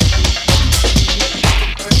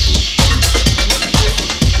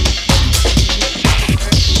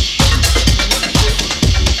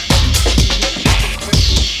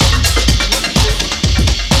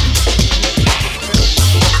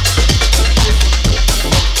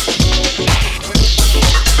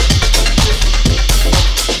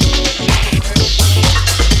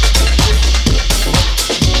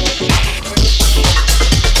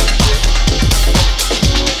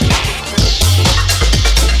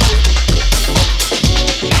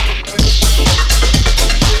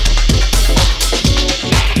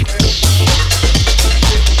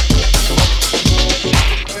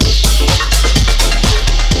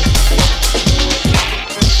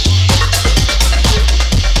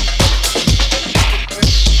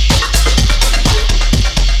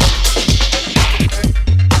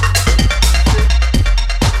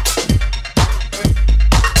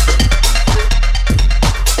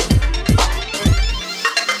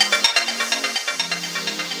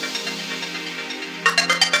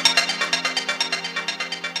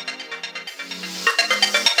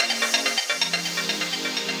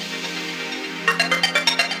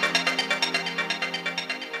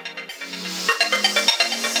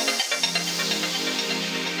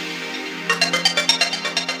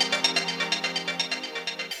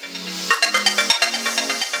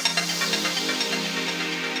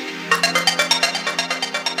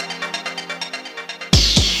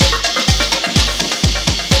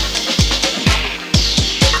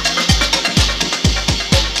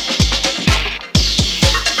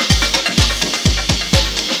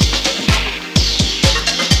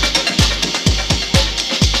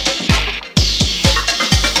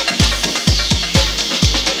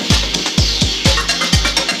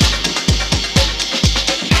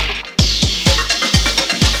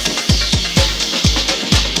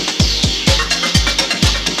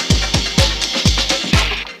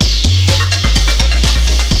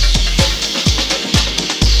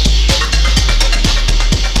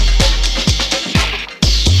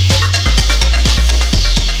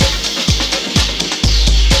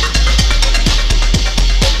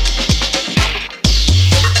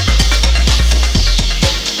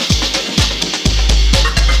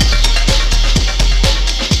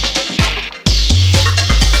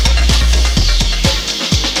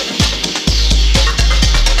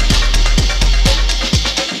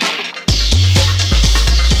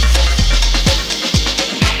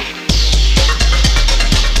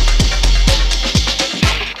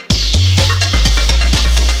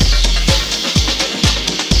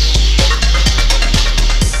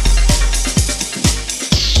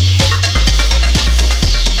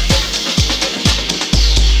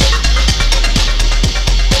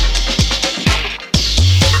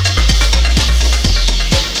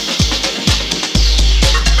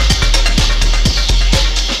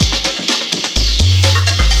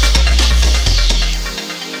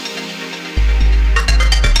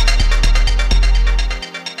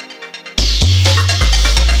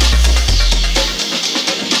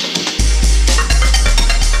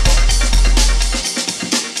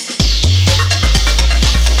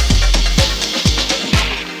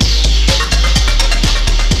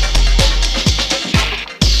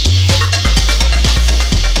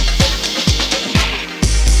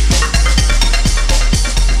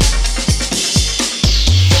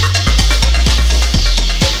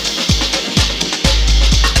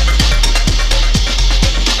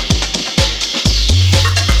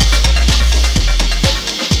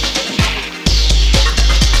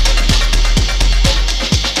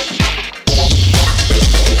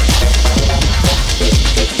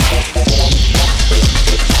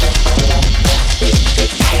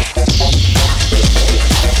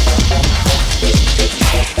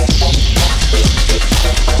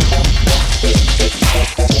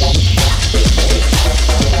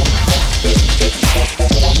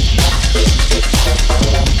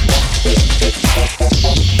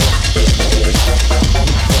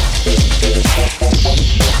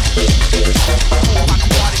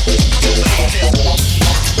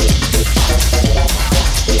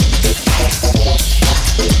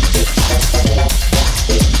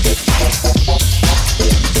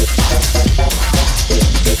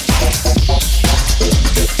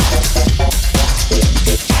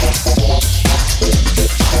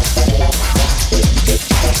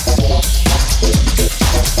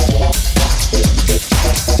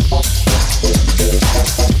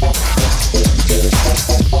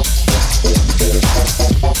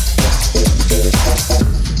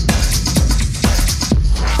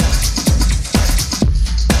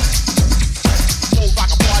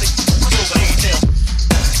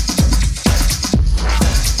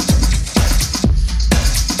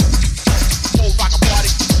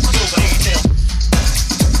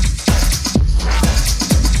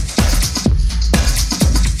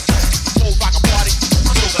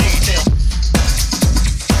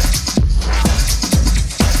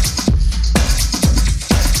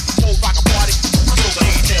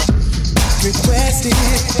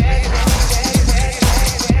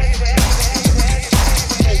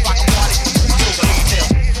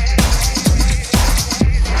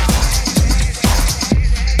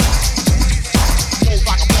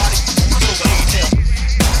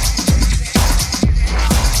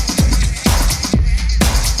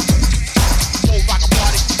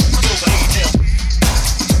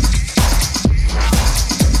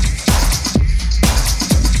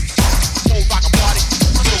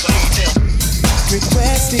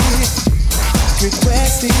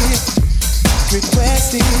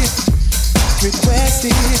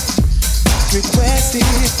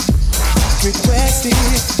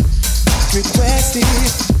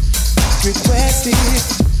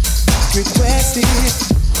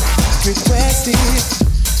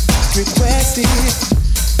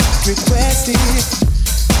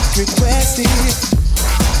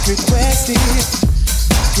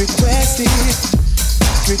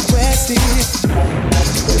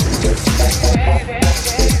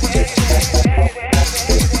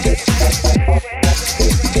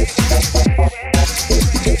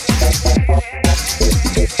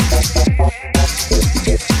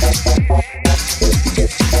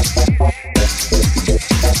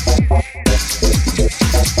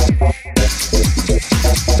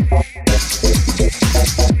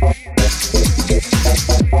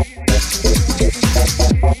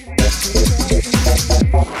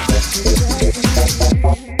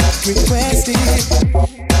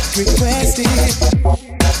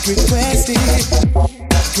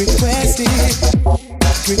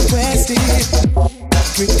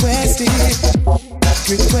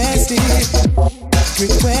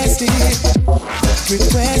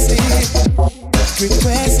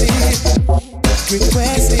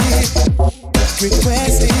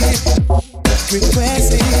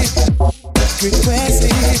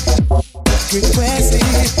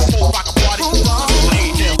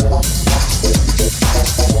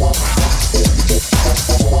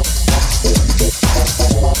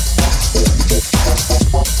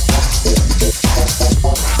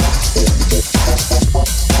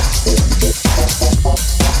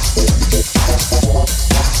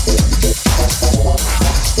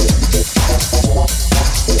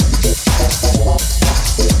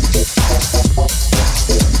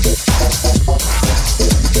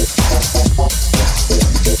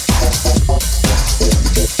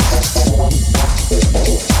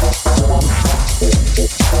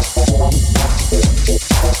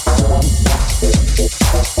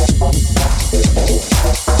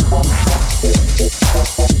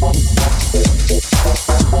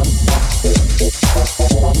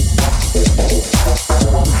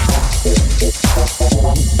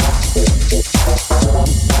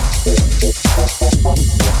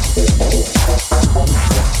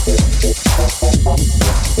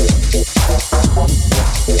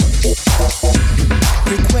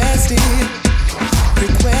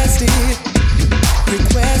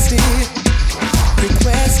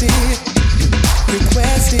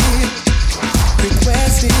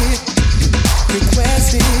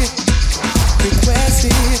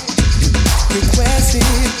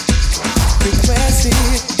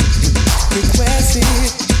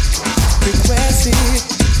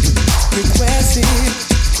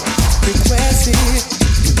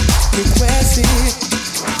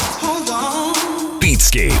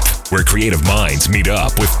 Beatscape, where creative minds meet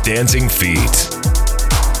up with dancing feet.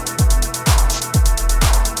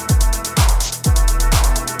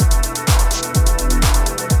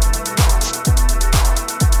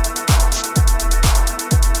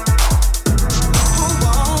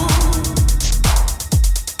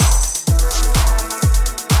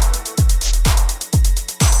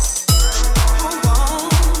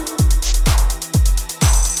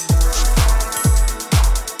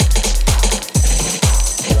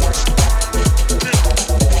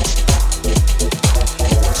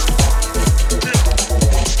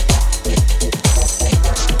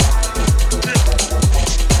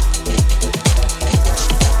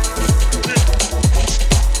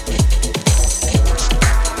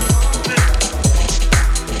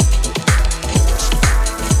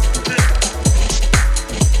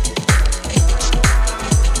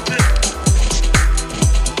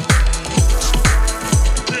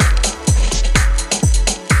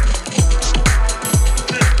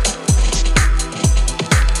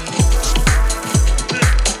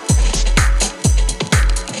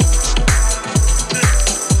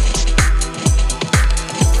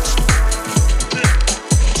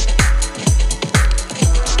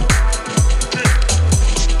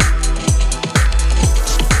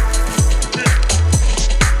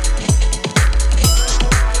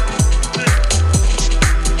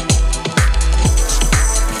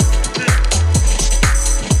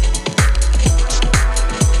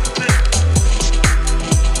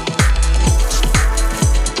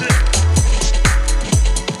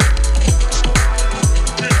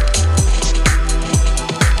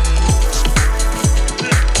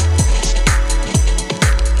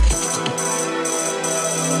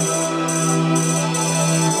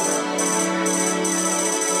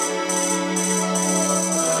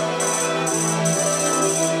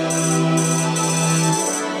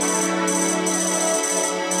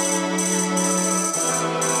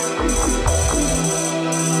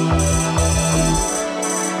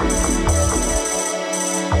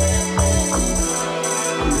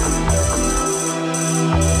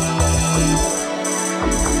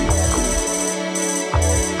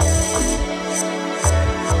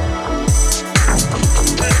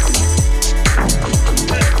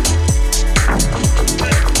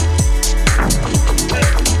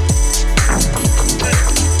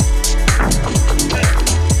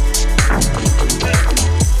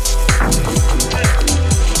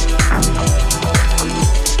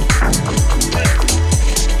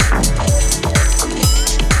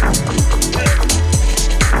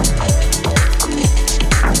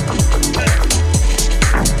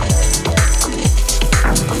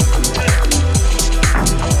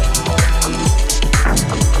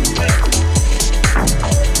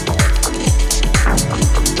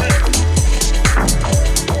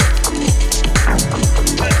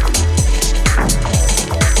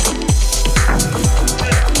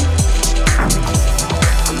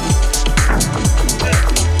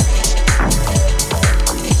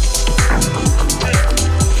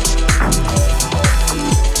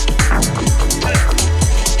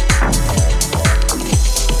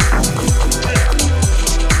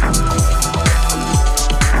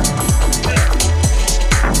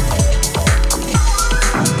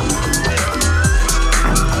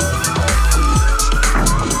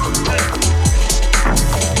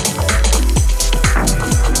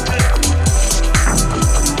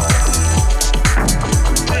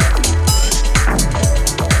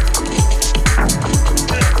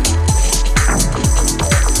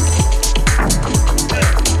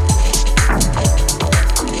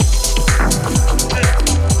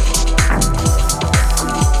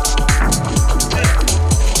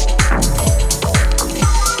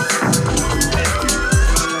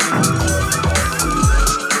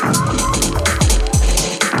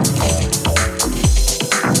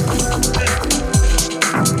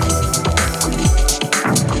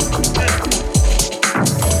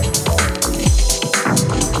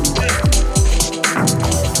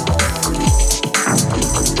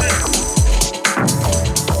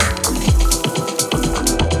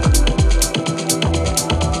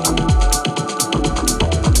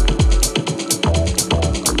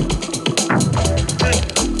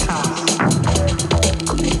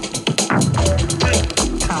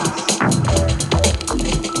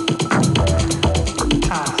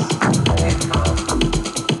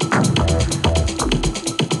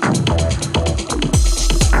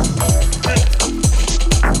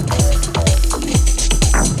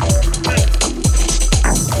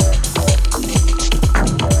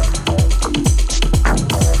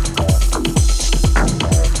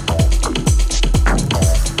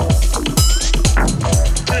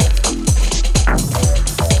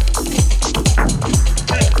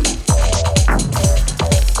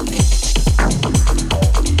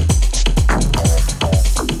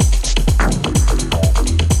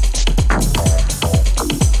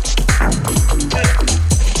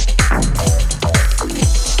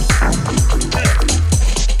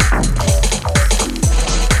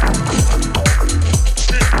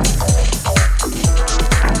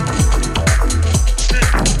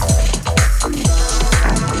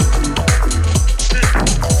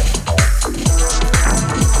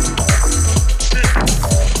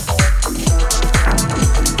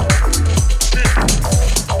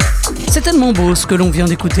 tellement beau ce que l'on vient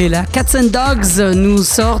d'écouter là. Cats and Dogs nous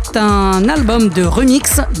sortent un album de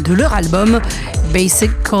remix de leur album Basic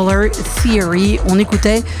Color Theory. On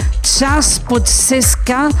écoutait Chas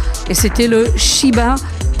Podseska et c'était le Shiba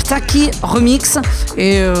Ptaki remix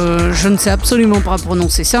et je ne sais absolument pas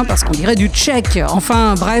prononcer ça parce qu'on dirait du tchèque.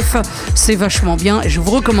 Enfin bref, c'est vachement bien et je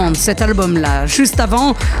vous recommande cet album là. Juste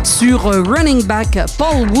avant, sur Running Back,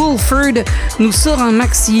 Paul Woolford nous sort un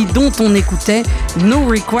maxi dont on écoutait No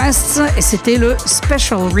Requests et c'était le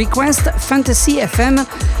Special Request Fantasy FM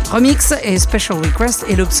remix. Et Special Request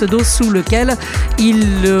est le pseudo sous lequel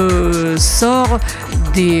il sort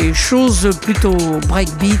des choses plutôt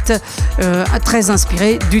breakbeat, très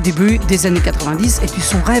inspirées du début des années 90 et du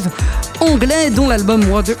son rêve anglais dont l'album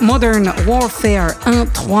Modern Warfare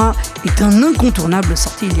 1.3 est un incontournable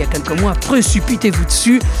sorti il y a quelques mois. Précipitez-vous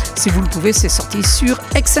dessus si vous le pouvez, c'est sorti sur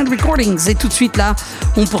Excel Recordings. Et tout de suite là,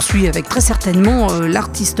 on poursuit avec très certainement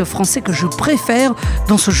l'artiste français que je préfère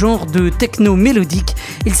dans ce genre de techno mélodique.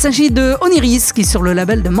 Il s'agit de Oniris qui sur le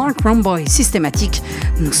label de Mark Romboy Systematic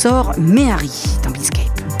nous sort Mehari dans Beatscape.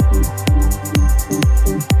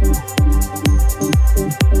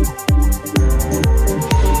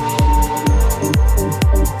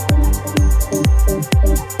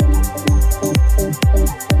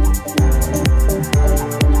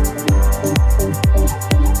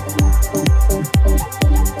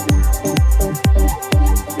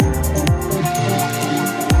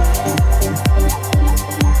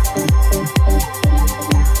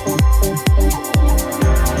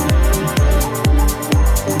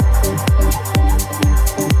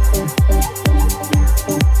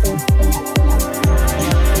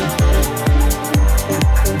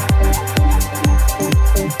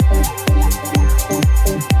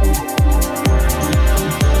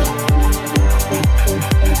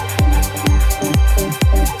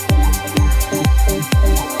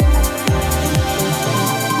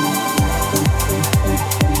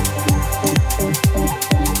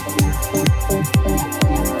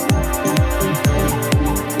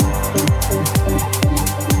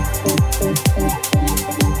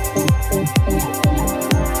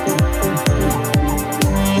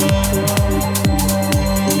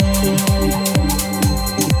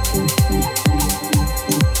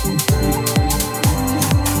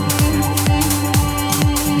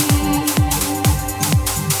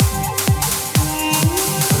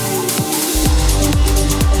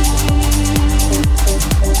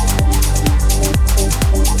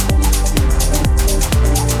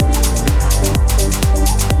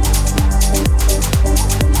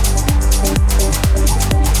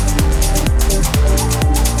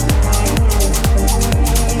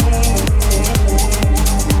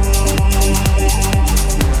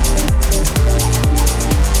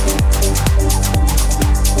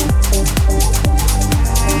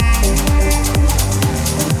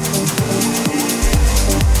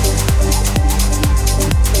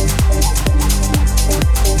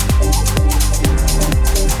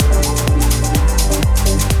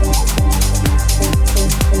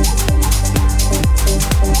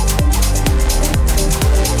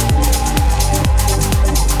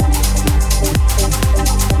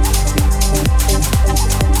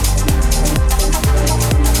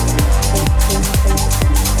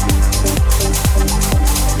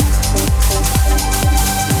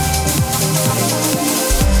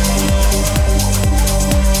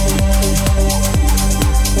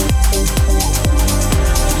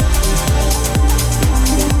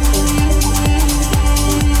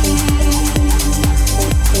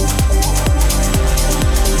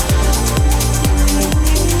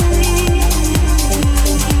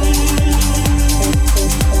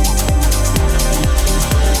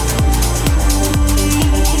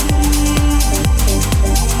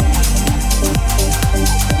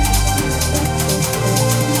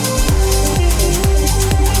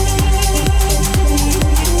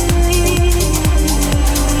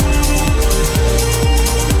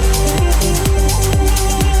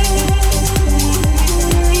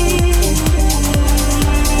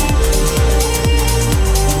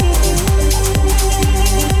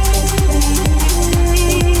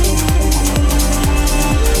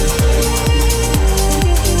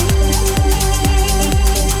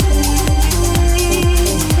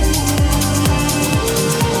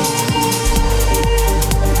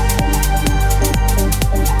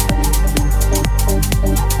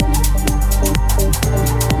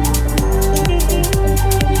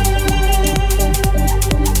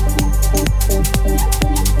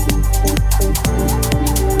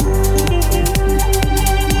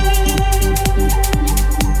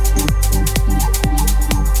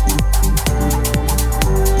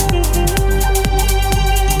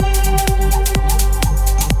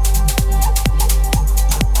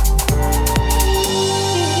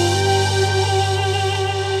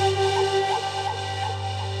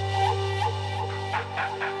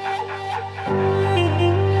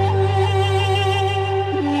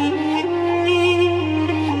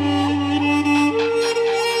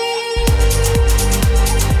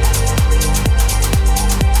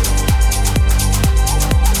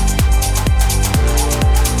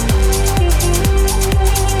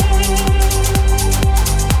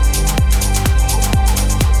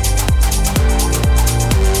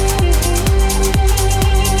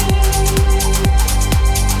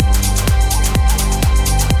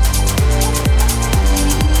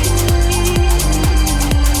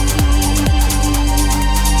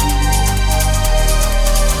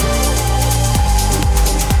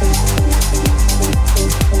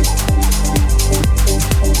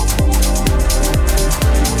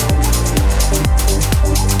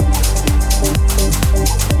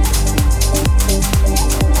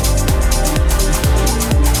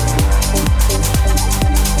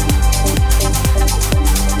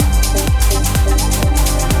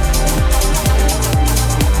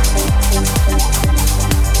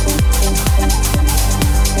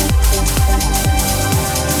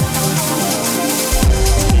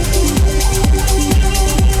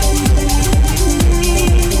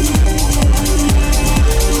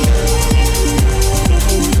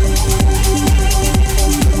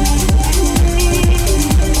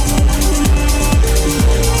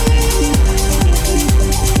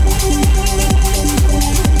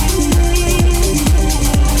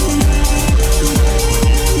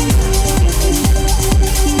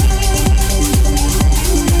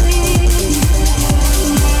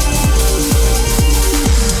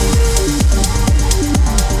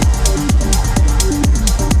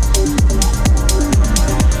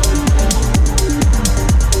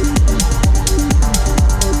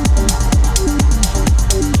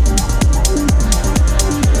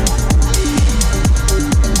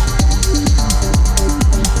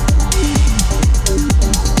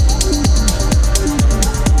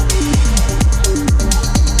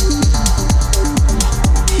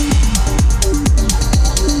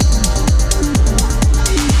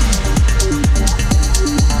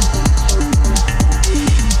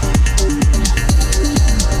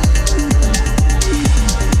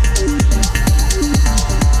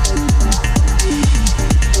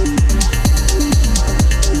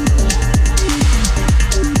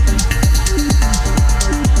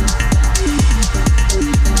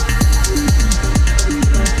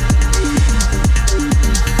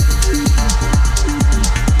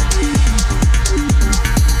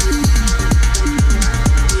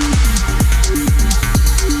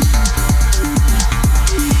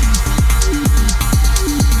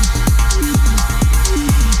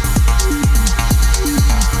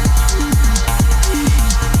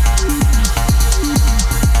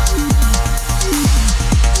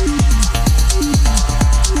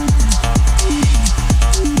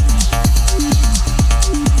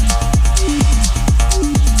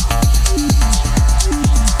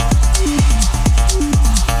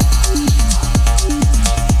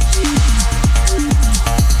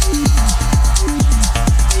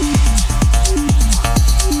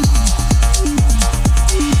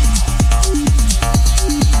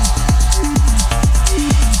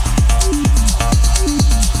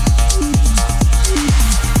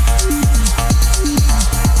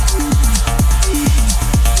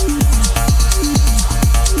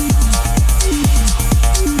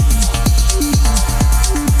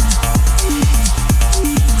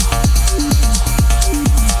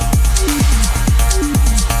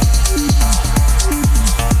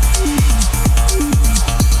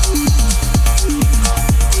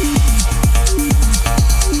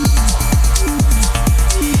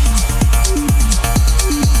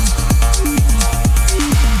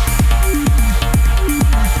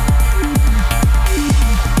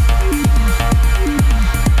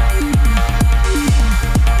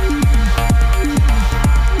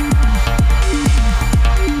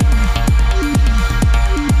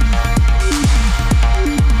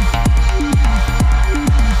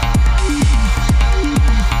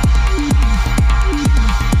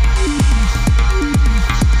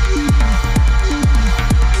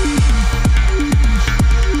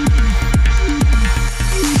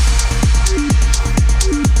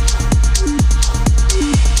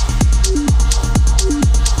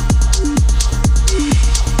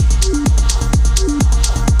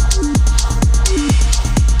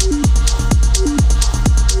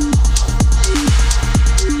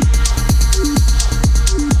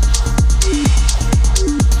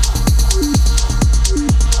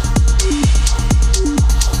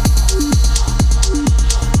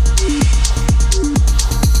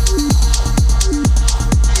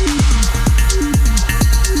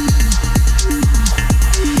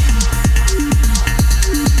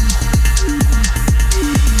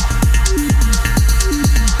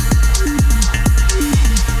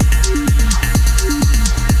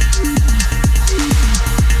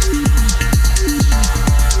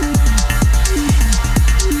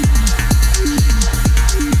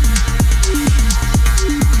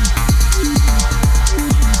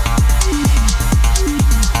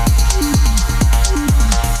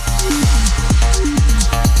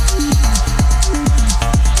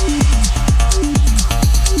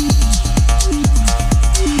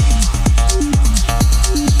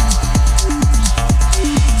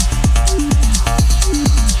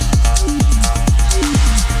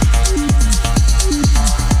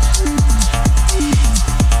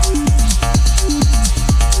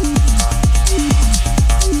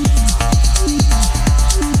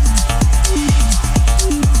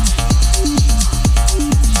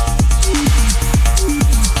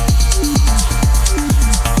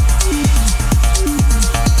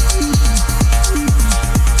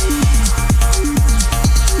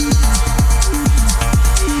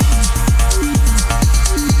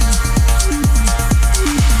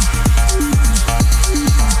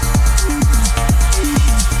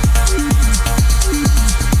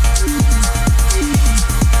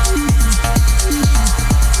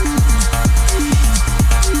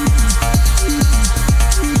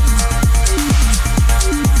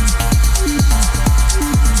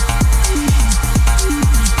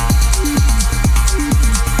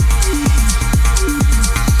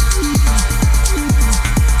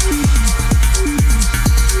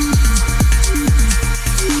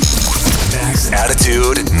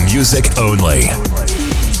 music only.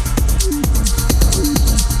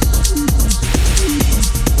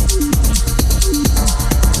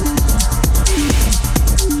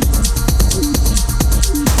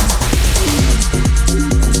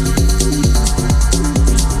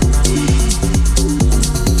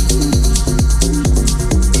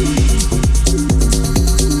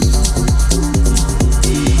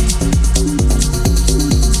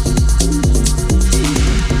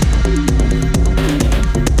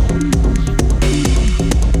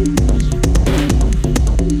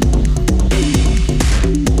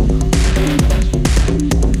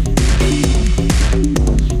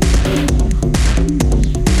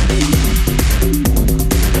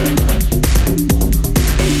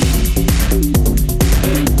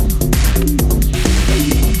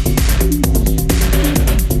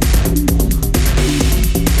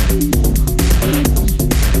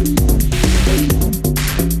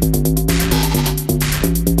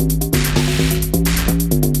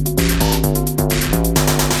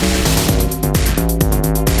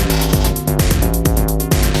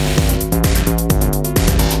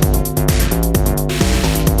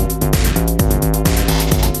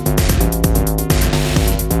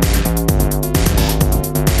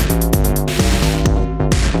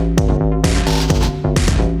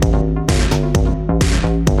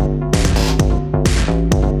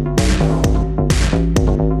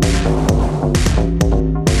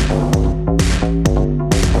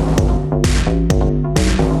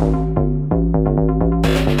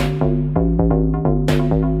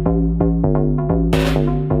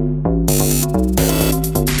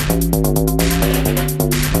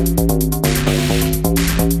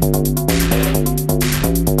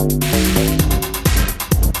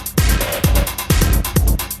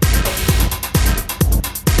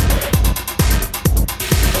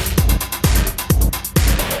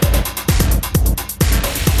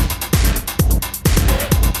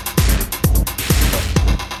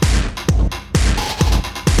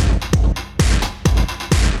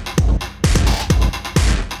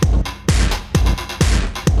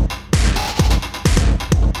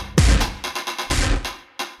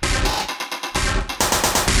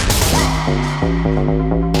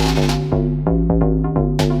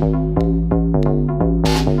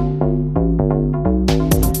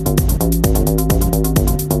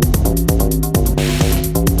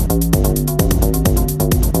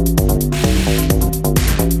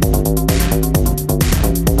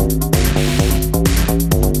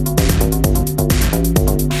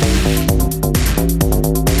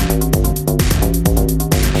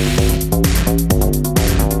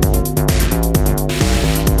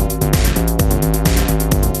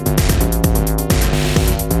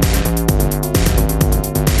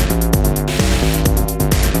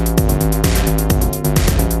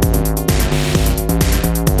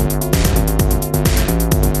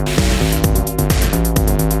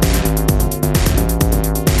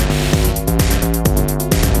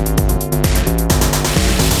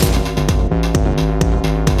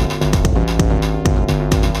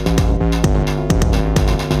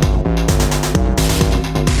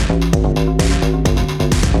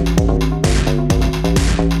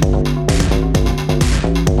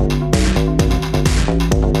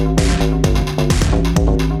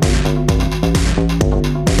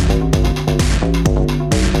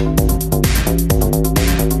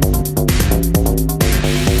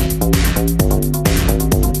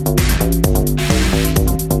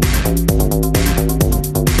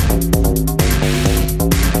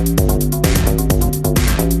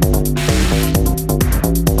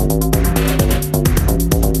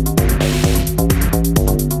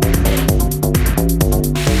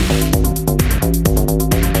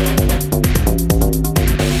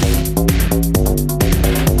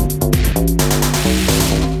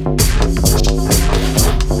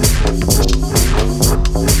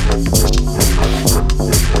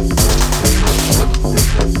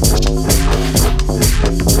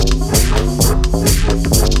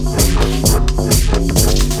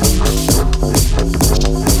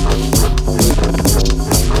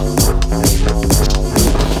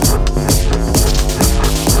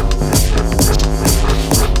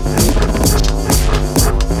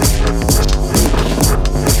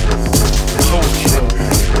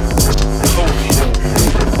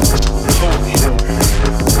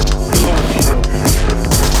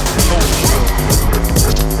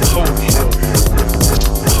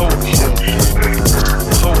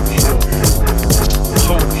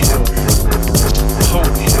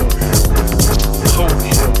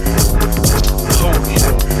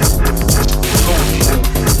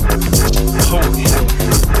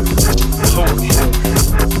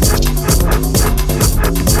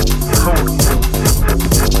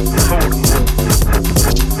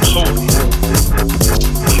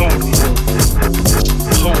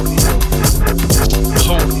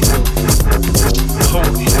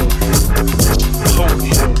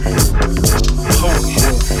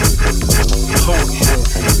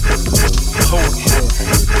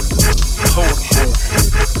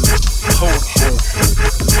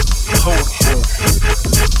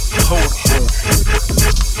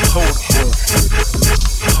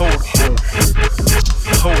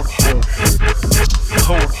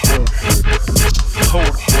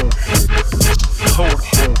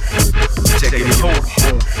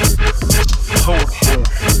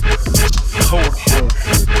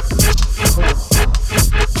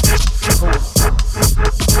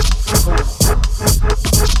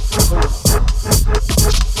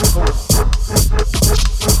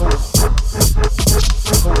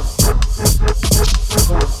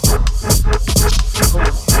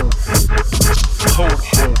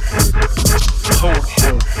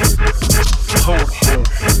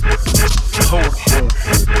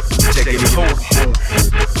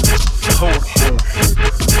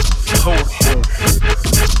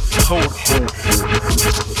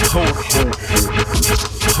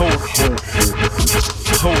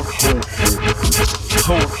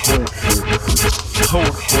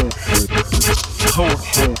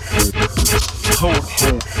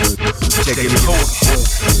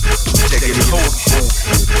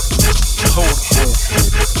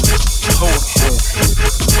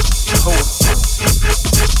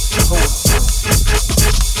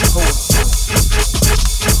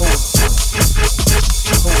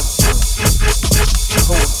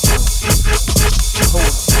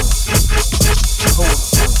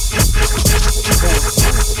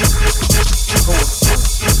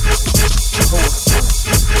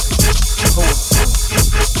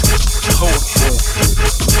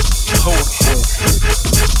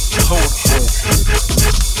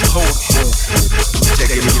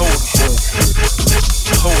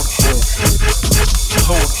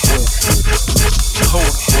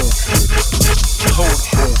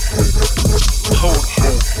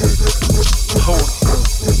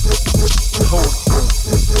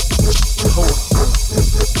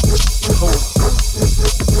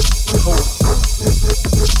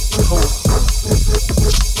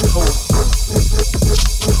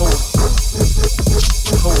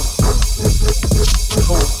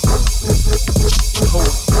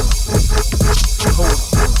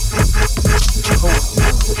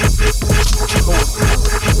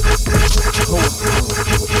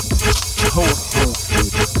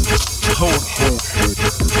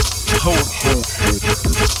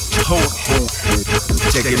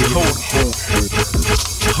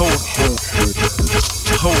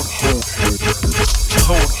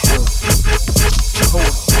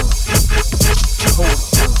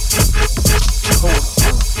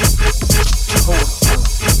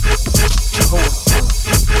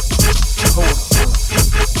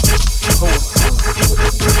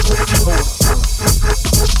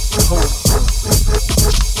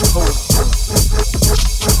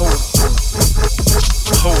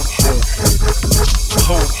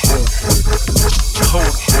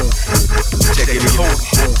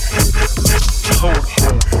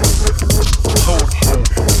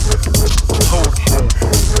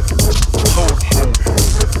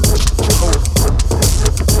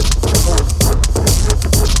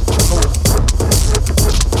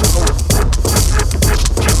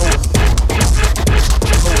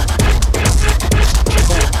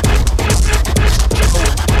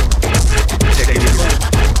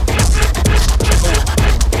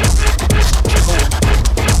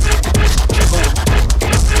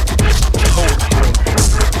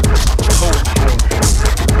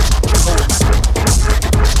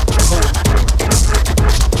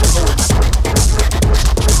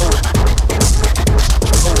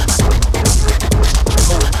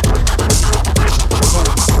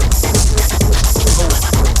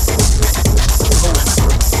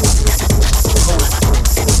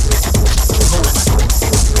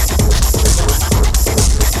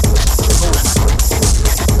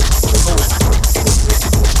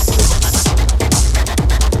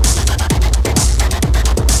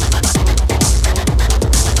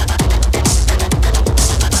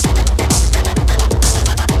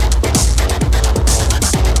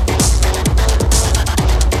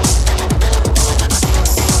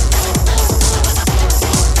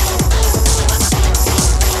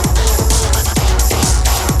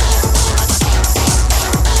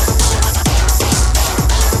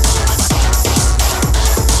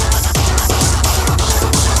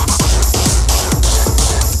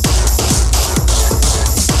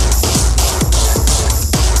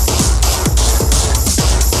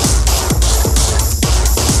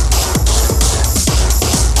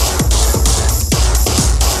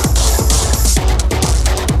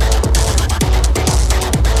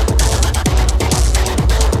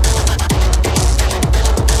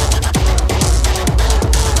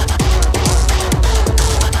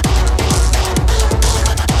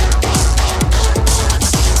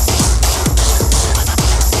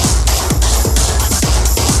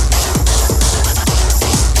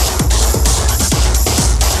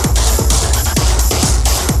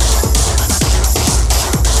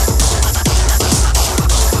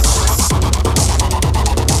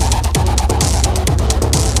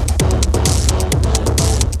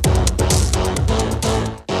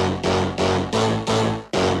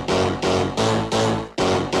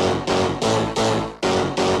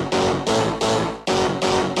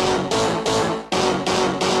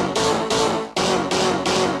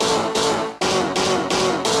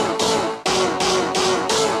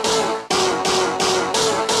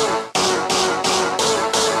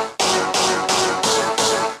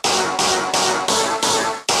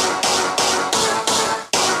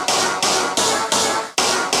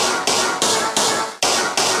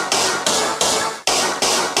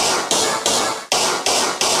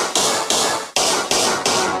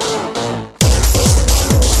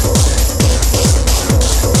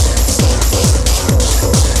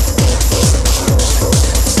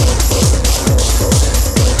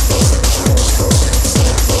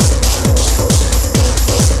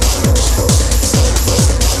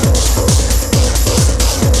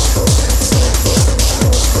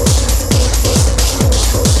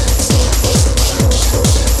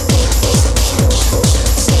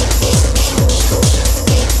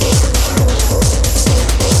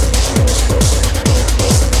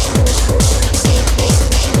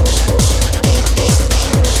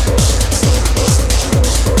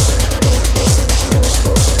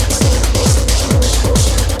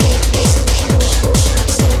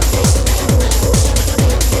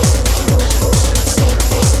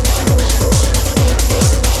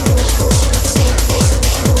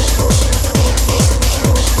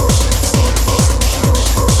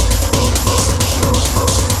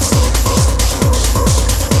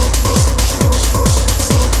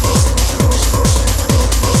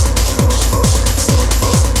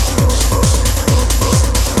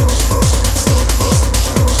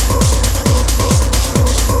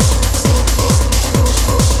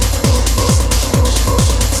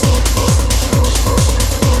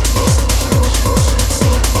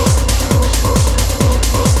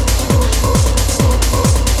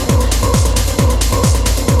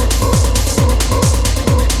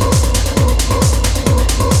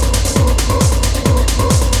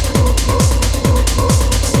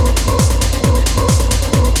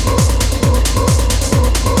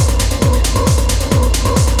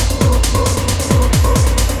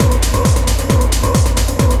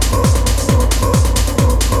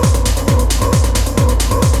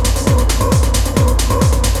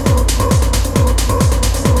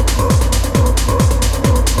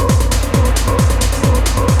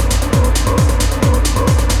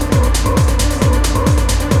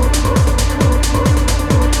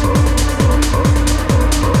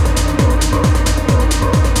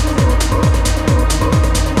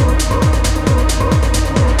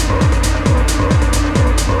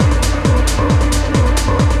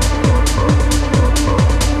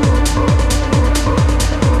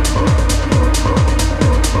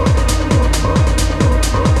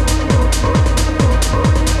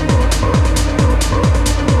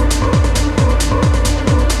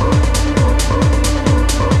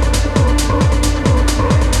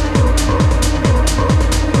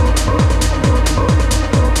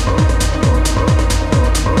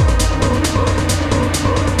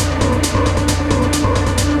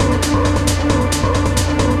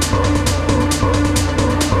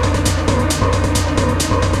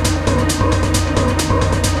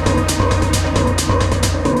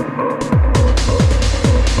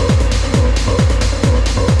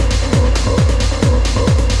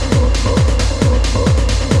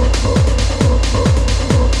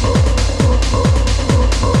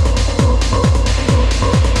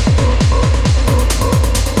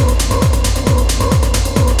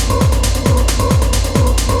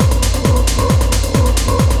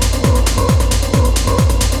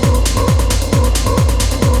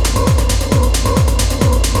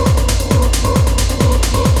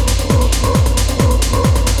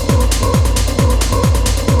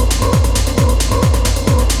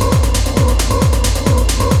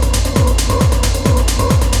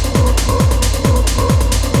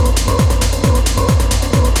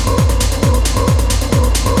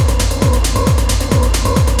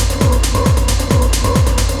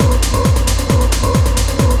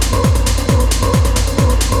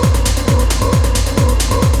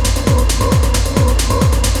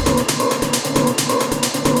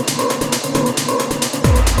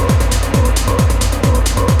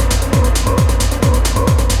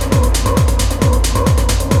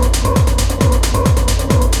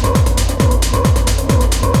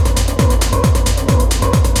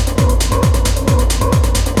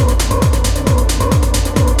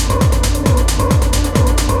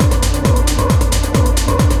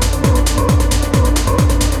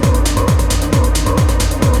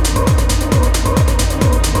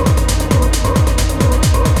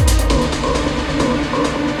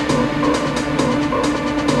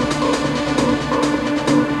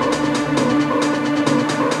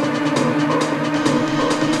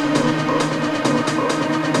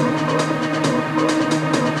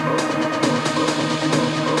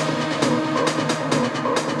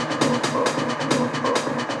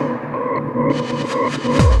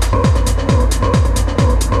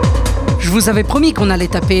 vous avez promis qu'on allait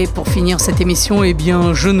taper pour finir cette émission, eh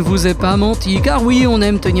bien je ne vous ai pas menti, car oui, on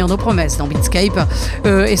aime tenir nos promesses dans Beatscape.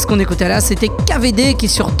 Et ce qu'on écoutait là, c'était KVD qui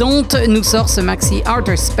sur Don't nous sort ce maxi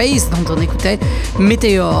Outer Space dont on écoutait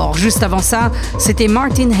Meteor. Juste avant ça, c'était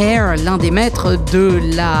Martin Hare, l'un des maîtres de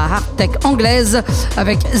la hard tech anglaise,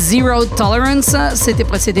 avec Zero Tolerance. C'était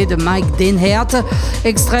précédé de Mike Dinehart,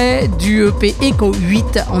 extrait du EP Echo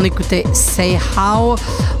 8, on écoutait Say How.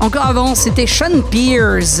 Encore avant, c'était Sean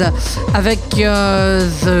Pierce avec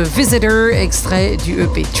The Visitor, extrait du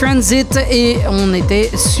EP Transit, et on était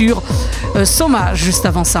sur Soma juste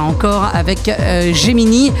avant ça encore avec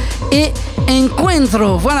Gemini et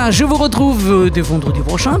Encuentro. Voilà, je vous retrouve dès vendredi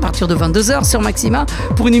prochain à partir de 22h sur MAXXIMA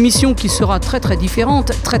pour une émission qui sera très très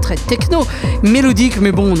différente, très très techno, mélodique,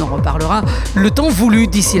 mais bon, on en reparlera le temps voulu.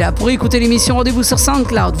 D'ici là, pour écouter l'émission, rendez-vous sur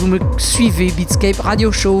SoundCloud, vous me suivez, Beatscape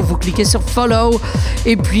Radio Show, vous cliquez sur Follow,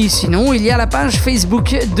 et puis sinon, il y a la page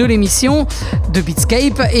Facebook de l'émission de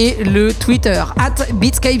Beatscape et le Twitter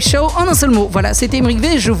 @Beatscape Show en un seul mot. Voilà, c'était Aymeric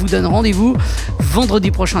V, je vous donne rendez-vous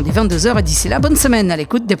vendredi prochain dès 22h, et d'ici là, bonne semaine à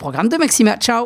l'écoute des programmes de MAXXIMA. Ciao.